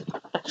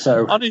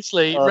 So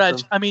honestly, awesome.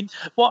 Reg, I mean,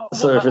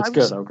 so if it's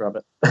good, I'll grab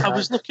it. I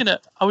was looking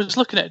at.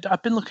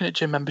 I've been looking at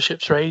gym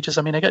memberships for ages.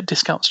 I mean, I get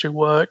discounts through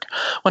work.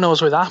 When I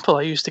was with Apple,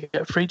 I used to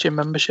get a free gym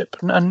membership,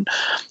 and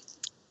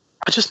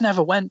I just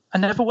never went. I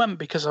never went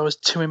because I was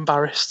too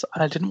embarrassed,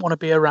 and I didn't want to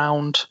be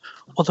around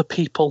other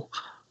people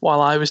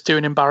while I was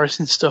doing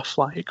embarrassing stuff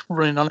like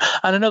running on.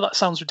 And I know that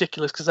sounds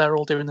ridiculous because they're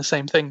all doing the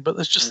same thing, but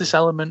there's just this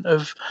element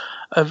of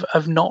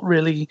not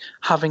really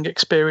having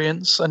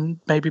experience and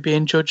maybe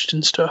being judged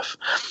and stuff.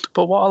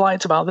 But what I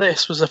liked about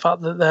this was the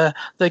fact that they're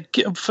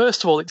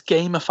first of all, it's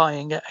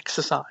gamifying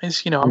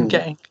exercise. I'm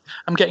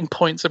getting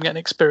points, I'm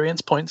getting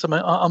experience points, I'm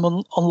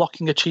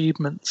unlocking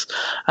achievements,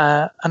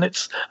 and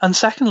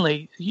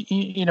secondly,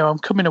 I'm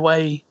coming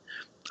away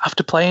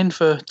after playing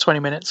for 20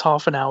 minutes,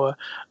 half an hour,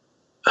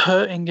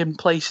 hurting in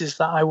places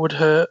that I would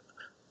hurt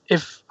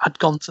if I'd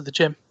gone to the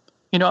gym.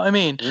 You know what I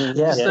mean?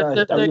 Yeah,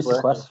 I use the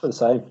Quest for the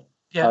same.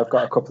 Yeah. I've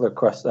got a couple of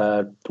Quest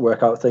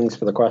workout things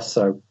for the Quest,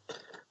 so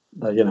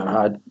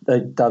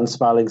Dan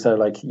smiling, so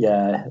like,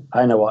 yeah,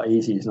 I know what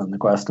he's using on the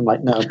Quest. I'm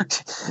like, no.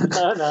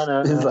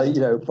 No. It's like,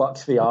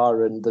 Box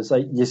VR, and there's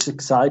like your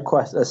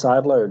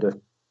side load of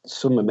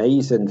some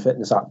amazing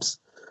fitness apps,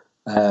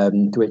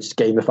 which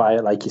gamify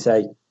it, like you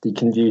say. You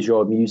can use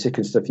your music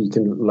and stuff you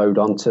can load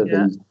onto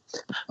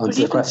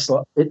the Quest.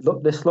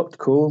 But this looked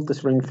cool,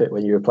 this Ring Fit,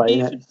 when you were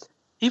playing it.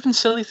 Even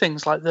silly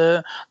things like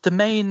the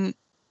main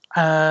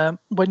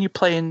when you're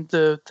playing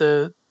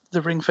the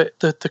Ring Fit,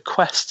 the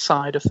Quest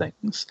side of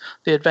things,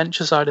 the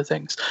adventure side of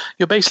things,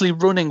 you're basically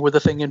running with a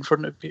thing in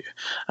front of you,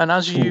 and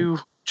as you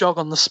jog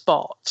on the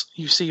spot,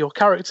 you see your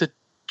character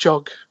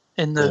jog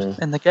in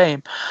the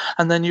game,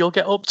 and then you'll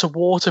get up to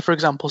water, for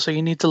example, so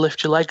you need to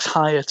lift your legs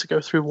higher to go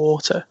through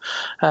water.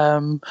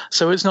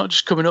 So it's not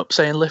just coming up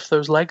saying lift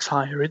those legs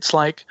higher, it's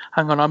like,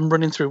 hang on, I'm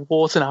running through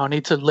water now, I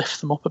need to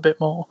lift them up a bit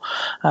more.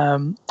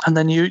 And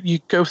then you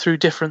go through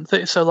different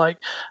things, so like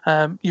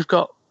you've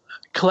got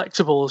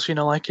collectibles,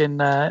 like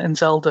in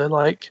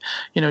Zelda,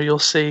 you'll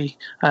see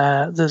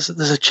there's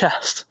a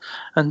chest,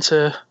 and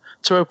to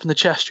open the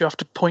chest you have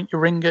to point the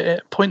ring at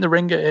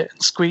it,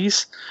 and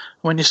squeeze.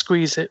 When you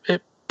squeeze it,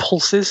 it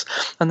pulses,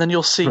 and then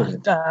you'll see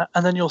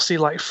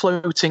like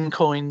floating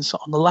coins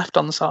on the left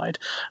hand side,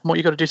 and what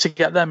you've got to do to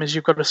get them is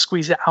you've got to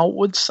squeeze it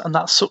outwards, and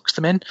that sucks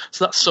them in.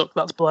 So that's suck,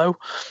 that's blow.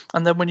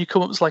 And then when you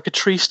come up to like a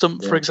tree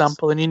stump, for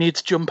example, and you need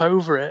to jump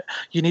over it,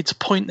 you need to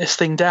point this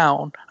thing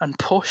down and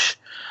push,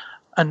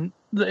 and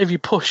if you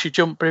push, you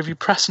jump, but if you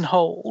press and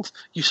hold,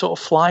 you sort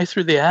of fly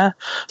through the air.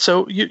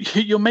 So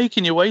you're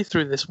making your way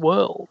through this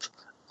world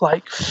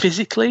like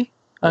physically.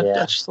 I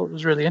just thought it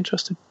was really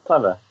interesting.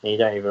 Clever. And you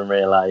don't even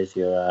realise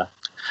you're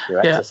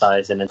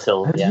exercising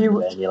until the end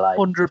of it, and you're like,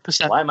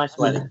 100%. Why am I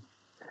sweating?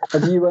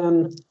 Have you,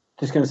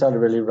 just going to sound a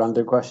really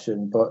random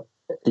question, but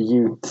are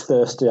you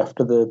thirsty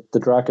after the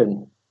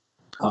dragon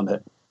on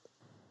it?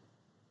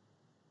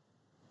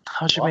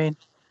 How do you mean?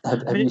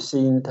 Have you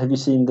seen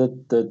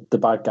the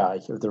bad guy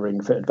of the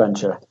Ring Fit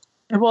Adventure?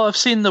 Well, I've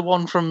seen the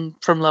one from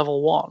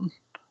level 1.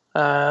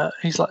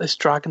 He's like this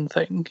dragon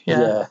thing.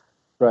 Yeah.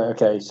 Right,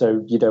 okay,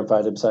 so you don't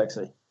find him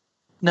sexy?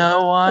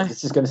 No, why?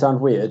 This is going to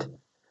sound weird,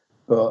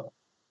 but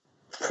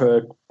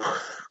for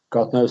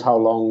God knows how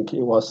long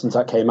it was since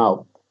that came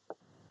out,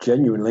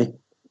 genuinely,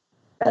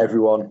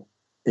 everyone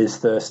is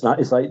thirsty.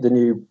 It's like the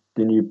new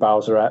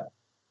Bowserette.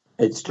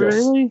 It's just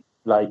really?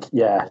 like,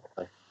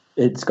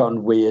 it's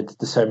gone weird.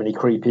 There's so many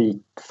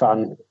creepy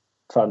fan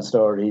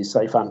stories,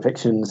 like fan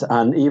fictions,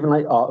 and even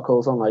like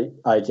articles on like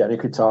IGN,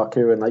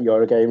 Kotaku, and like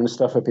Eurogamer and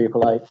stuff, where people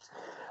like.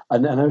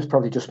 And I know it's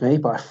probably just me,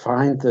 but I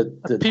find the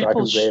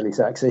dragon really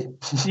sexy.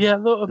 Yeah,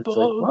 look,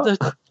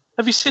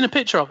 have you seen a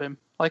picture of him?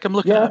 Like, I'm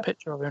looking at a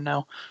picture of him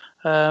now.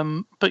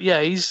 But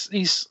yeah, he's.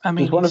 I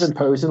mean, there's one of him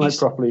posing like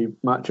properly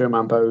macho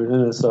man posing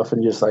and stuff,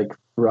 and just like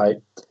right.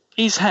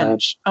 He's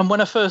hench, and when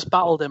I first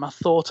battled him, I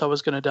thought I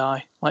was going to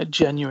die, like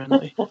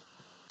genuinely.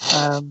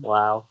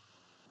 Wow.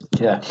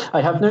 Yeah,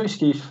 I have no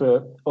excuse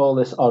for all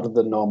this other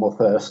than normal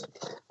thirst.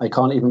 I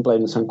can't even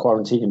blame this on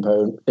quarantine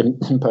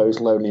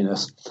imposed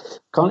loneliness.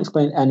 Can't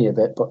explain any of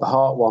it, but the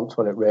heart wants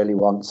what it really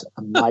wants,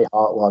 and my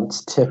heart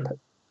wants Tip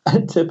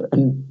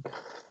and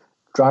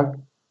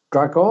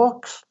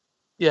Dragorks.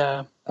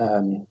 Yeah.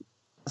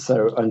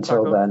 So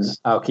until Dragorks. then,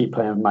 I'll keep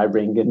playing with my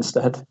ring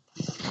instead.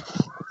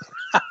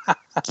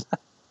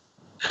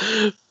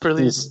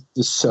 Brilliant.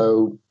 There's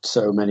so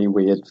many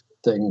weird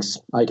things.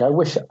 Like, I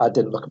wish I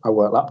didn't look at my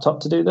work laptop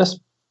to do this.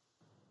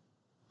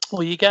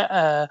 Well, you get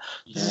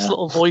this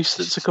little voice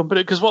that's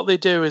accompanied, because what they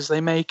do is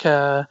they make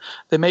the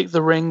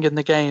ring in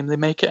the game. They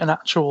make it an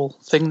actual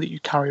thing that you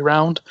carry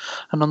around,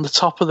 and on the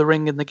top of the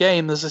ring in the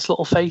game, there's this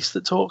little face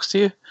that talks to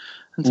you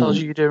and tells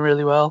you you're doing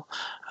really well.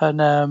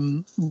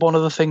 And one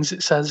of the things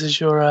it says is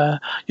your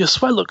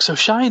sweat looks so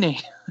shiny.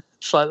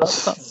 It's like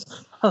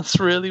that's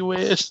really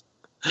weird.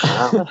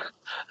 Wow.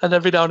 And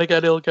every now and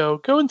again he'll go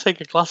and take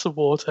a glass of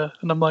water,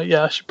 and I'm like,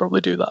 yeah, I should probably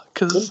do that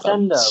because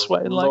I'm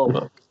sweating like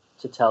fuck.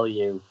 To tell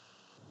you,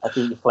 I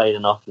think you've played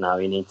enough now.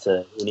 You need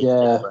to take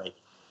a break.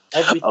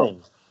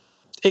 Everything.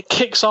 It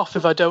kicks off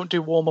if I don't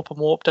do warm up and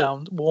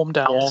warm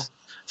downs. Yeah.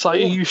 It's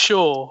like, are you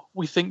sure?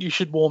 We think you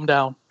should warm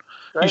down.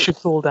 Great. You should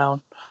cool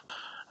down.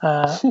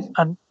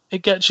 And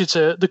it gets you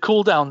to the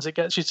cool downs. It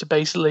gets you to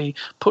basically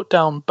put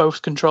down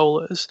both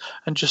controllers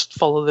and just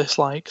follow this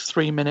like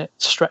 3-minute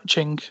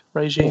stretching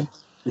regime.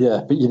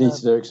 Yeah, but you need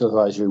to do it, because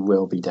otherwise you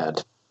will be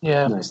dead.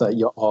 Yeah, and it's like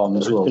your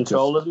arms will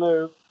controllers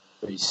move.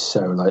 Be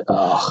so like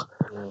Well,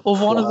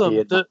 one of them,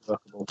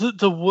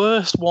 the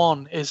worst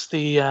one is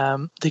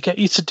the they get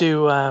you to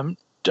do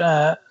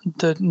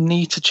the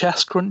knee to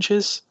chest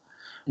crunches.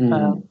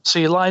 So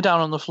you lie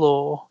down on the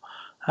floor,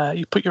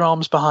 you put your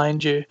arms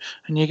behind you,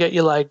 and you get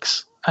your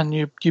legs and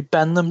you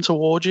bend them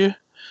toward you,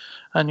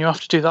 and you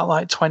have to do that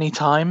like 20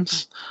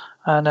 times.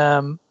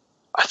 And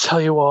I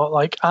tell you what,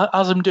 like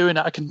as I'm doing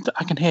it, I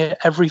can hear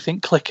everything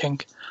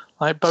clicking.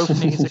 Like both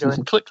knees are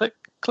going click, click,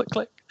 click,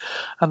 click,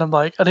 and I'm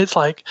like, and it's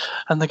like,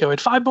 and they're going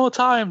 5 more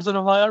times, and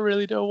I'm like, I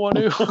really don't want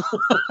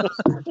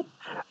to.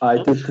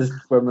 I did this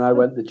when I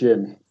went to the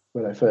gym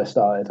when I first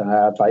started, and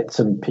I had like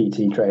some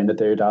PT trainer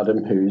dude,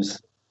 Adam,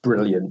 who's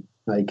brilliant.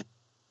 Like,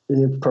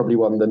 probably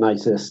one of the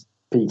nicest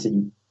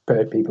PT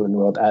people in the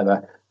world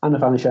ever. And a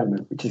fan of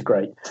Shenmue, which is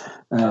great.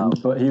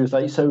 But he was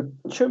like, so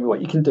show me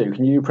what you can do.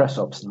 Can you do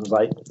press-ups? And I was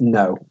like,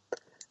 no.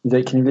 He's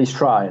like, can you at least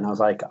try? And I was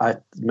like,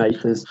 mate,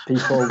 there's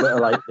people that are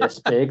like this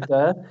big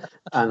there,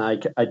 and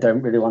I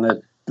don't really want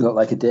to look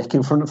like a dick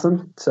in front of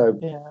them. So,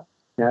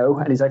 no.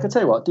 And he's like, I'll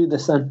tell you what, do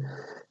this then.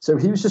 So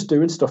he was just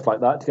doing stuff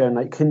like that, going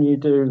like, can you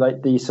do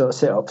like these sort of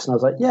sit-ups? And I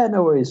was like, yeah,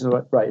 no worries. I was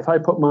like, right, if I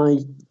put my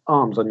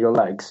arms on your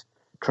legs,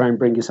 try and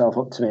bring yourself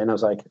up to me. And I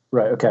was like,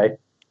 right, okay.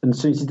 And as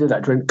soon as he did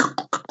that,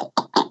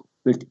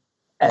 with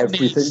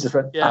everything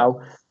different.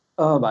 Ow.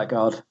 Oh my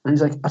God. And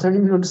he's like, I don't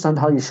even understand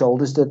how your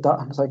shoulders did that.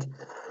 And I was like,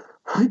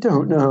 I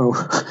don't know.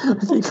 I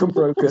think I'm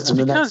broken. And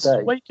the next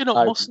day, waking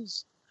up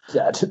muscles.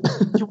 dead.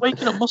 You're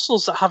waking up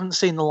muscles that haven't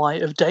seen the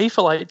light of day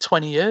for like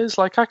 20 years.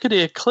 Like I could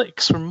hear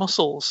clicks from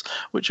muscles,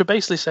 which are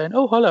basically saying,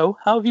 "Oh, hello,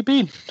 how have you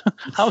been?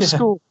 How's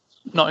school?"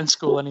 Not in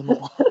school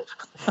anymore.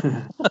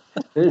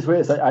 It is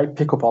weird. It's like I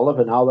pick up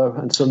Oliver now though,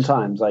 and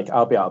sometimes like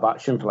I'll be out of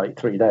action for like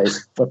 3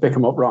 days. If I pick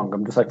him up wrong,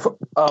 I'm just like,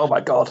 oh my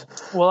god.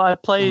 Well, I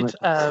played.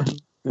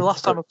 The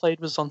last time I played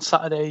was on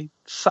Saturday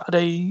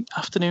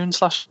afternoon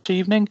 /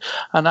 evening,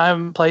 and I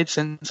haven't played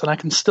since. And I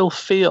can still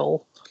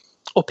feel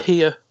up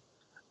here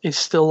is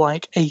still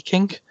like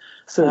aching.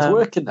 So it's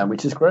working then,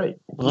 which is great.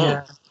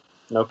 Yeah.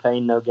 No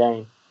pain, no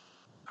gain.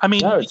 I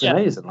mean, no, it's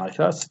amazing. Like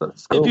that's cool.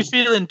 If you're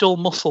feeling dull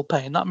muscle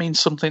pain, that means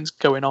something's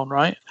going on,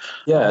 right?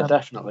 Yeah,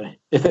 definitely.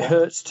 If it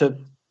hurts to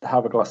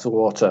have a glass of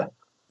water,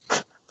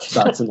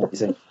 that's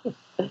amazing.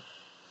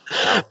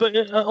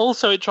 But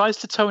also, it tries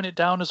to tone it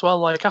down as well.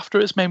 Like after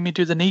it's made me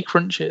do the knee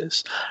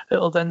crunches,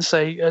 it'll then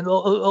say, and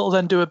it'll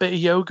then do a bit of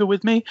yoga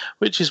with me,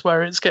 which is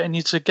where it's getting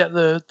you to get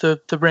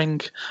the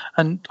ring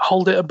and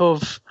hold it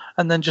above,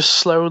 and then just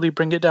slowly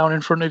bring it down in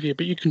front of you.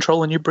 But you're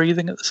controlling your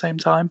breathing at the same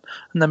time,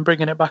 and then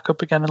bringing it back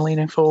up again and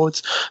leaning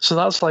forwards. So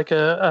that's like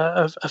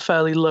a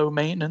fairly low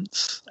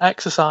maintenance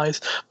exercise,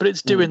 but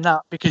it's doing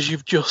that because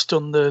you've just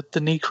done the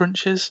knee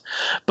crunches.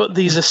 But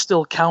these are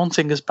still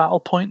counting as battle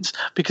points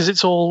because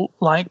it's all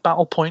like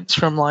battle points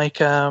from like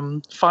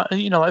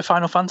like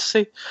Final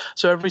Fantasy.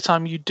 So every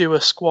time you do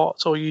a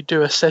squat or you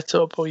do a sit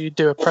up or you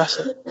do a press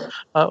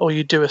up or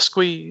you do a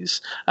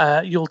squeeze,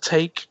 you'll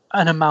take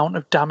an amount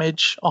of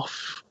damage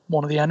off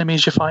one of the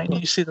enemies you're fighting.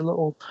 You see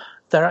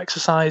their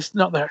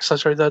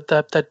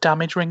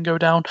damage ring go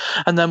down,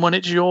 and then when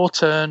it's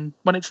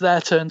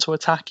their turn to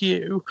attack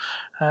you,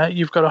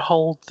 you've got to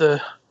hold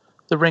the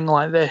ring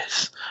like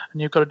this,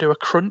 and you've got to do a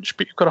crunch,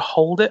 but you've got to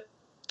hold it.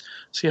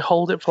 So you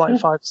hold it for like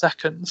 5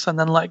 seconds and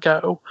then let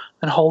go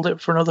and hold it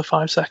for another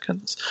 5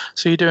 seconds.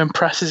 So you're doing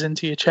presses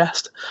into your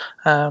chest.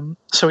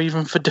 So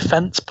even for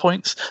defense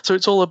points. So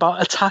it's all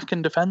about attack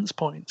and defense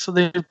points. So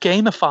they've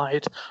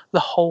gamified the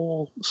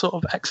whole sort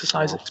of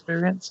exercise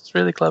experience. It's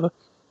really clever.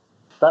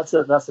 That's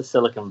a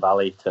Silicon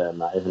Valley term,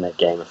 that, isn't it?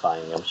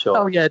 Gamifying, I'm sure.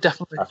 Oh, yeah,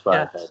 definitely. That's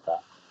where I heard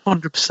that.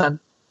 100%.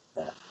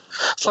 Yeah.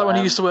 It's like when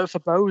I used to work for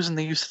Bose and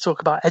they used to talk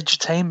about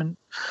edutainment,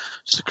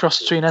 just a cross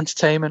between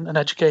entertainment and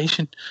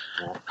education.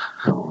 Yeah.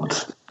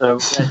 So,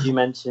 as you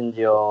mentioned,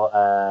 your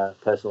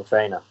personal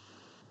trainer.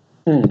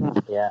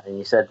 Yeah, and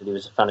you said that he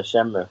was a fan of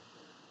Shenmue.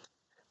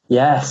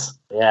 Yes.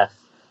 Yes.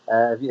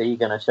 Are you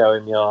going to show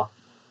him your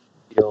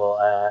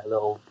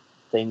little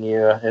thing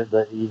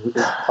that you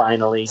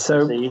finally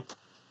see?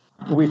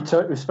 We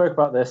spoke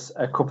about this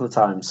a couple of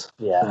times.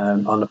 Yeah.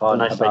 On the pod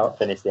nice way to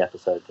finish the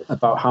episode.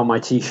 About how my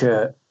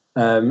T-shirt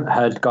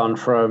had gone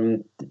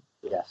from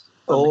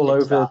all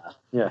over,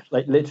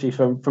 like literally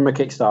from a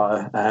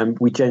Kickstarter.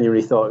 We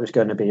genuinely thought it was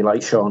going to be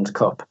like Sean's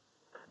Cup.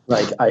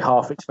 Like I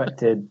half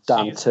expected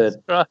Dan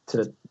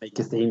to make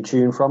a theme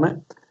tune from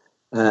it,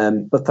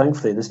 but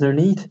thankfully there's no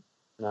need.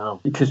 No,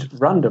 because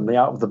randomly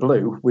out of the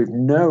blue, with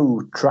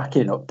no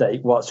tracking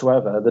update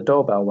whatsoever, the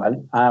doorbell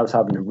went. I was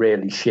having a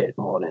really shit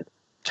morning.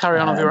 Carry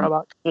on, I'll be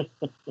right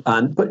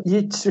back. But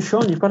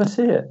Sean, you've got to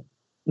see it.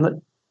 Like,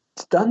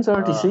 Dan's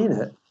already seen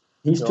it.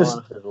 He's Sean just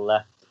has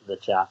left the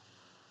chat.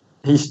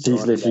 He's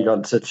literally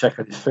gone to check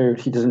on his food.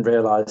 He doesn't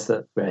realise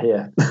that we're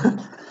here.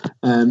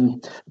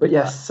 But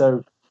yes,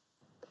 so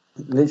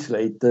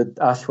literally, the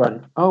Ash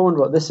went, "Oh, I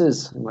wonder what this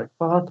is." I'm like,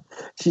 "What?"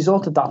 She's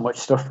ordered that much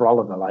stuff for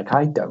Oliver. Like,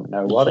 I don't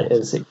know what it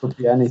is. It could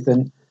be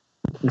anything.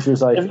 And she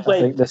was like, "I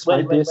think this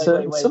might be a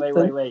certain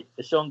something." Wait.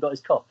 Has Sean got his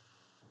cup?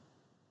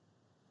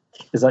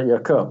 Is that your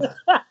cup?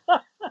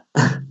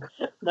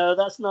 No,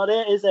 that's not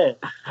it, is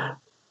it?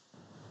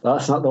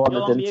 That's not the one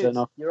that didn't turn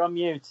off. You're on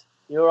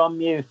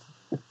mute.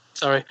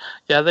 Sorry.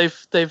 Yeah, they've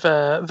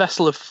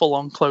Vessel have full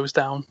on closed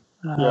down.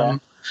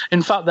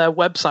 In fact, their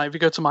website, if you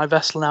go to My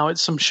Vessel now,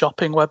 it's some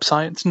shopping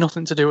website. It's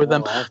nothing to do with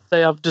them. Wow.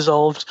 They have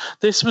dissolved.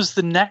 This was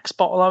the next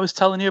bottle I was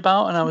telling you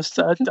about, and I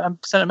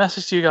sent a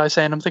message to you guys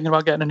saying I'm thinking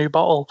about getting a new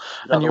bottle.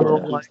 And you were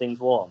all like, things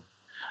warm.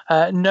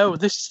 No,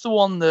 this is the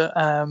one that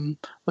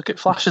look, it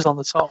flashes on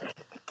the top.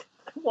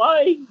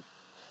 Why?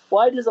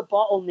 Why does a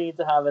bottle need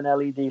to have an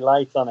LED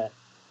light on it?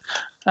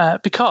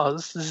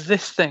 Because there's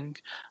this thing,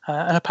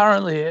 and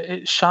apparently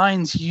it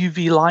shines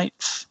UV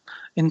lights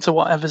into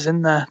whatever's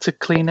in there to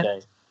clean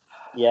it.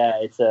 Yeah,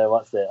 it's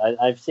what's it?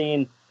 I've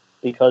seen,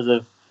 because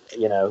of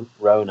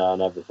Rona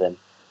and everything,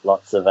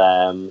 lots of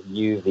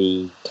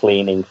UV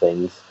cleaning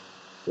things.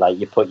 Like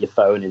you put your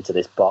phone into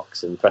this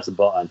box and press a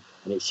button,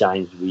 and it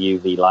shines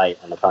UV light,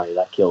 and apparently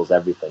that kills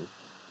everything.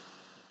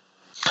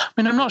 I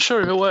mean, I'm not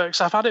sure if it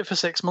works. I've had it for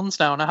 6 months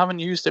now, and I haven't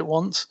used it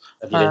once.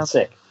 Have you been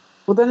sick?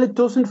 Well, then it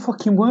doesn't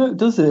fucking work,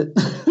 does it?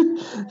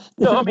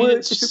 No,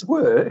 if it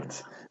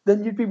worked,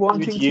 then you'd be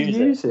wanting to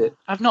use it.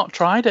 I've not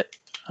tried it.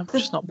 I'm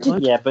just not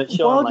blood. Yeah, but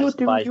Sean while you're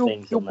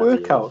doing your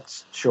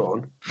workouts,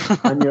 Sean,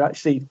 and you're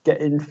actually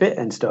getting fit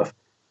and stuff,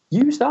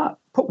 use that.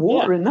 Put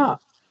water in that,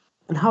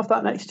 and have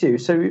that next to you,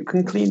 so you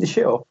can clean the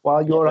shit up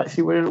while you're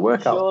actually doing a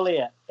workout. Surely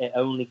it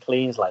only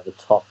cleans like the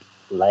top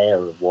layer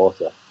of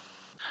water.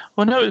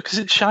 Well, no, because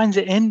it shines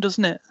it in,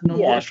 doesn't it? And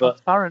water's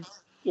transparent.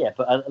 Yeah,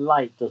 but a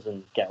light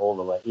doesn't get all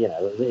the way.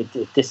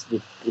 It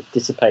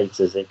dissipates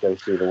as it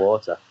goes through the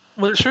water.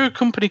 Well, it's through a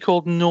company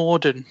called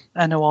Norden,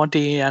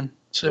 Norden.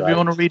 So if you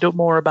want to read up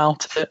more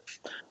about it,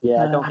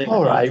 I don't think I'm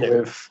all right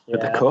with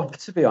the cup,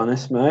 to be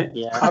honest, mate.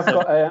 Yeah. I've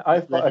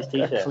got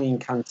a clean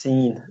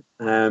canteen,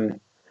 and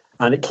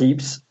it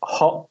keeps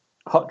hot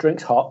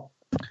drinks hot,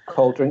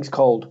 cold drinks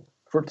cold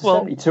for up to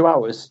 72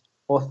 hours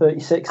or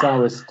 36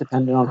 hours,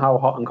 depending on how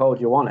hot and cold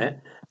you want it.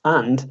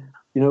 And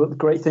you know what the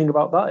great thing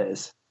about that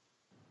is,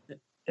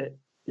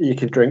 you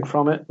can drink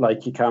from it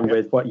like you can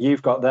with what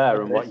you've got there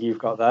and what you've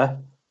got there.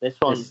 This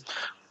one.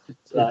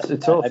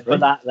 It's all I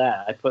put that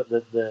there. I put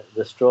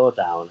the straw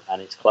down,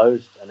 and it's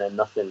closed, and then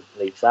nothing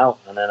leaks out.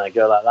 And then I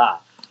go like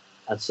that,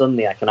 and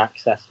suddenly I can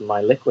access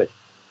my liquid.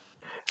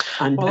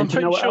 And I'm do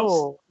you know what pretty else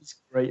sure is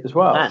great as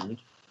well? And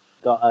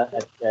got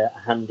a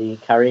handy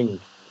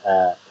carrying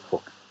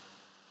hook.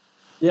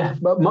 Yeah,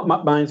 but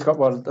mine's got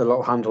a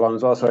little handle on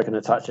as well, so I can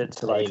attach it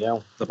to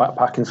the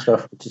backpack and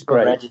stuff, which is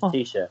great. Reg's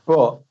t-shirt.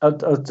 But I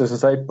was just to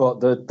say,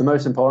 the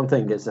most important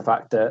thing is the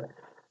fact that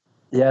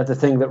the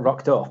thing that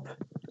rocked up.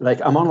 Like,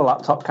 I'm on a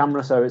laptop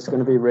camera, so it's going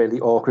to be really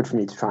awkward for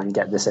me to try and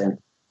get this in.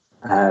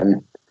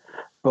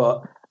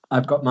 But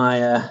I've got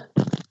my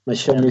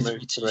Shenmue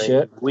 3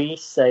 t-shirt. We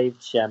saved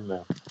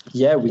Shenmue.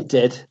 Yeah, we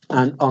did.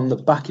 And on the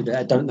back of it,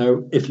 I don't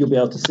know if you'll be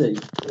able to see.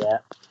 Yeah,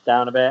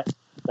 down a bit.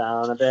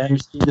 Can you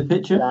see the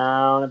picture?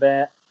 Down a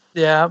bit.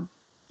 Yeah.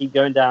 Keep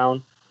going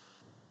down.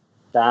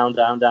 Down.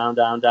 There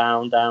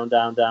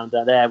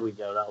we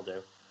go. That'll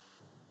do.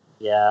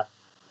 Yeah.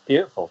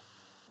 Beautiful.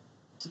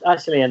 It's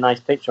actually a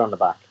nice picture on the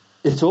back.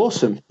 It's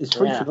awesome. It's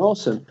freaking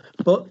awesome.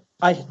 But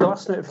the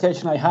last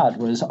notification I had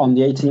was on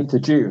the 18th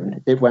of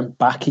June. It went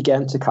back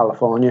again to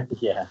California.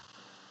 Yeah.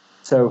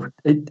 So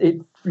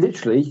it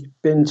literally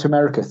been to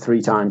America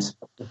 3 times.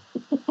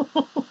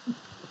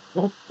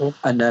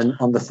 And then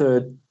on the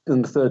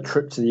third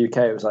trip to the UK,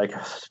 it was like,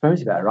 I suppose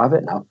you better have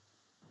it now.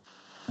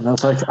 And I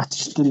was like, I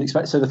just didn't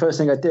expect. So the first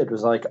thing I did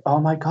was like, oh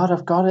my God,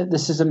 I've got it.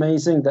 This is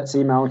amazing. Let's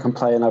email and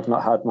complain. I've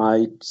not had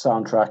my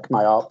soundtrack,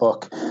 my art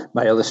book,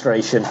 my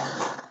illustration.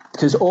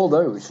 Because all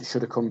those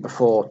should have come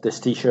before this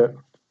T-shirt.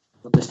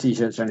 But this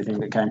T-shirt's the only thing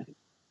that came.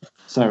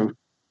 So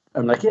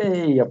I'm like,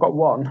 yay, I've got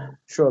one.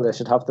 Surely I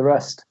should have the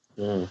rest.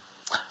 Mm.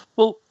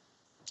 Well,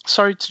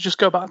 sorry to just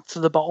go back to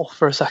the bottle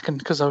for a second,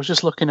 because I was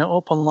just looking it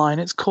up online.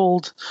 It's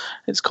called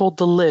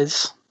the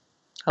Liz,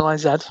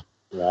 L-I-Z.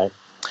 Right.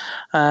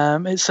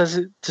 It says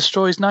it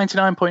destroys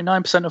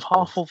 99.9% of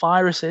harmful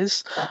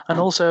viruses, and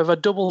also if a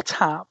double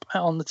tap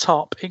on the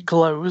top, it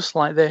glows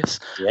like this.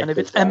 Yeah, and if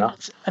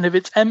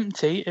it's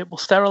empty, it will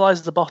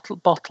sterilize the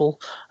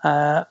bottle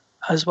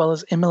as well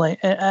as eliminate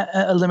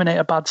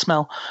a bad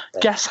smell.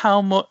 Yeah. Guess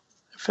how much?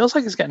 It feels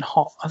like it's getting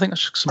hot. I think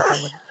that's just some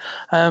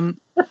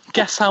pollen.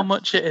 Guess how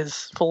much it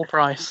is, full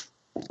price.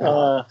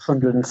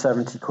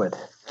 170 quid.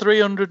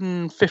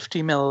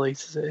 350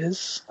 millilitres it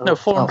is. No,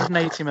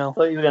 480 mil. I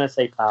thought you were going to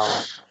say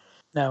pounds.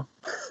 No.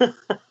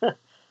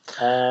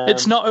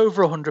 It's not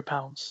over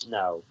 £100.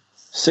 No.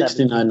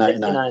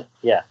 $69.99.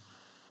 Yeah.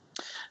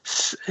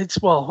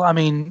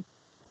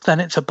 Then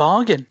it's a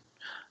bargain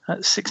at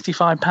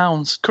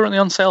 £65. Currently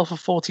on sale for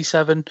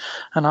 $47,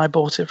 and I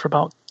bought it for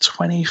about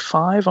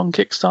 $25 on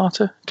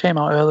Kickstarter. Came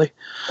out early.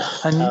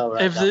 And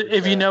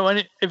if you know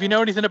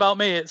anything about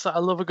me, it's that I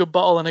love a good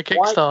bottle and a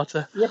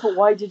Kickstarter. But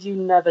why did you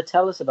never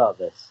tell us about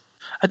this?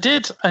 I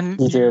did, and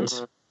you did.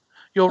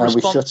 Your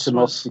response we shut them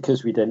was off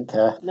because we didn't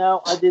care.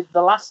 No, I did.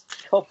 The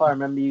last cup I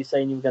remember you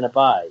saying you were going to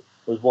buy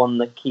was one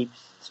that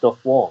keeps stuff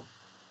warm.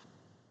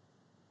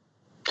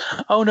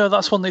 Oh no,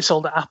 that's one they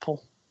sold at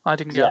Apple. I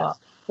didn't get that.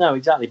 No,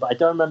 exactly. But I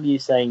don't remember you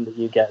saying that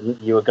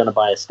you were going to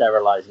buy a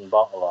sterilising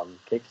bottle on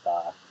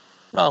Kickstarter.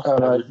 Well,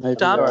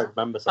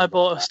 I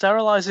bought a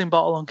sterilising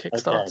bottle on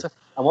Kickstarter. Okay.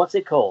 And what's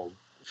it called?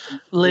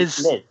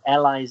 Liz.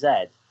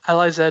 L-I-Z.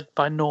 L-I-Z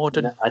by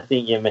Norden. No, I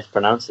think you're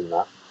mispronouncing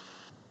that.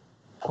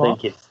 I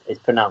think it's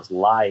pronounced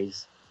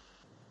lies.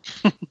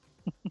 Because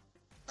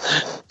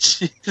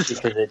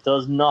it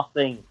does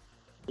nothing.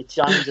 It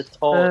shines a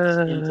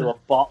torch into a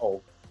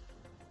bottle.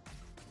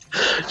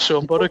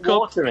 Sean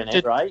Buttercup. Water in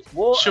it, right?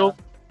 Water.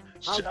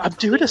 I'm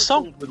doing a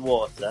song with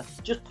water.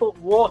 Just put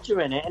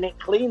water in it and it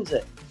cleans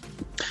it.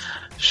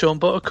 Sean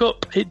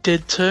Buttercup. It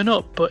did turn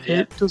up, but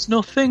it does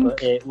nothing.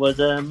 But it was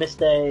a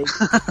mistake.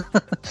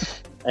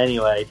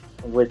 Anyway,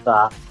 with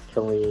that,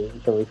 can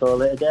we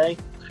call it a day?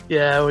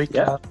 Yeah, we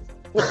can.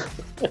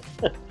 It's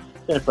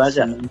been a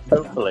pleasure.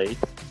 Hopefully,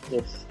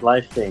 this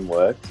live stream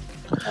works.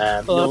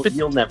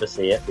 You'll never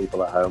see it,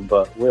 people at home,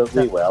 but we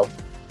will.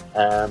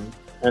 And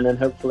then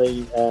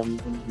hopefully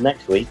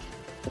next week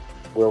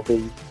we'll be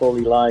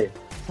fully live.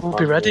 We'll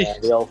be ready.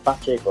 The old Fat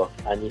Chick book,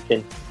 and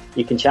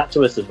you can chat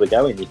to us as we're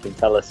going. You can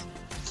tell us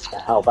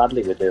how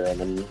badly we're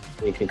doing, and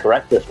you can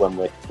correct us when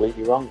we're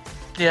completely wrong.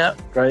 Yeah.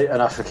 Great,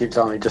 and Ashley keeps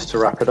telling me just to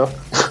wrap it up.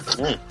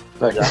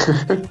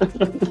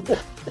 Exactly.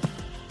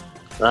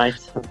 Right.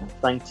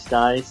 Thanks,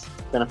 guys.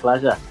 It's been a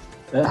pleasure.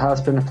 It has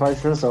been a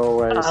pleasure as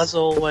always. As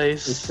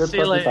always. It's good See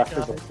you later, back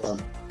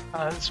guys.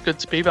 It's good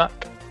to be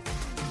back.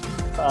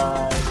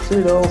 Bye.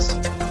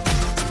 Toodles.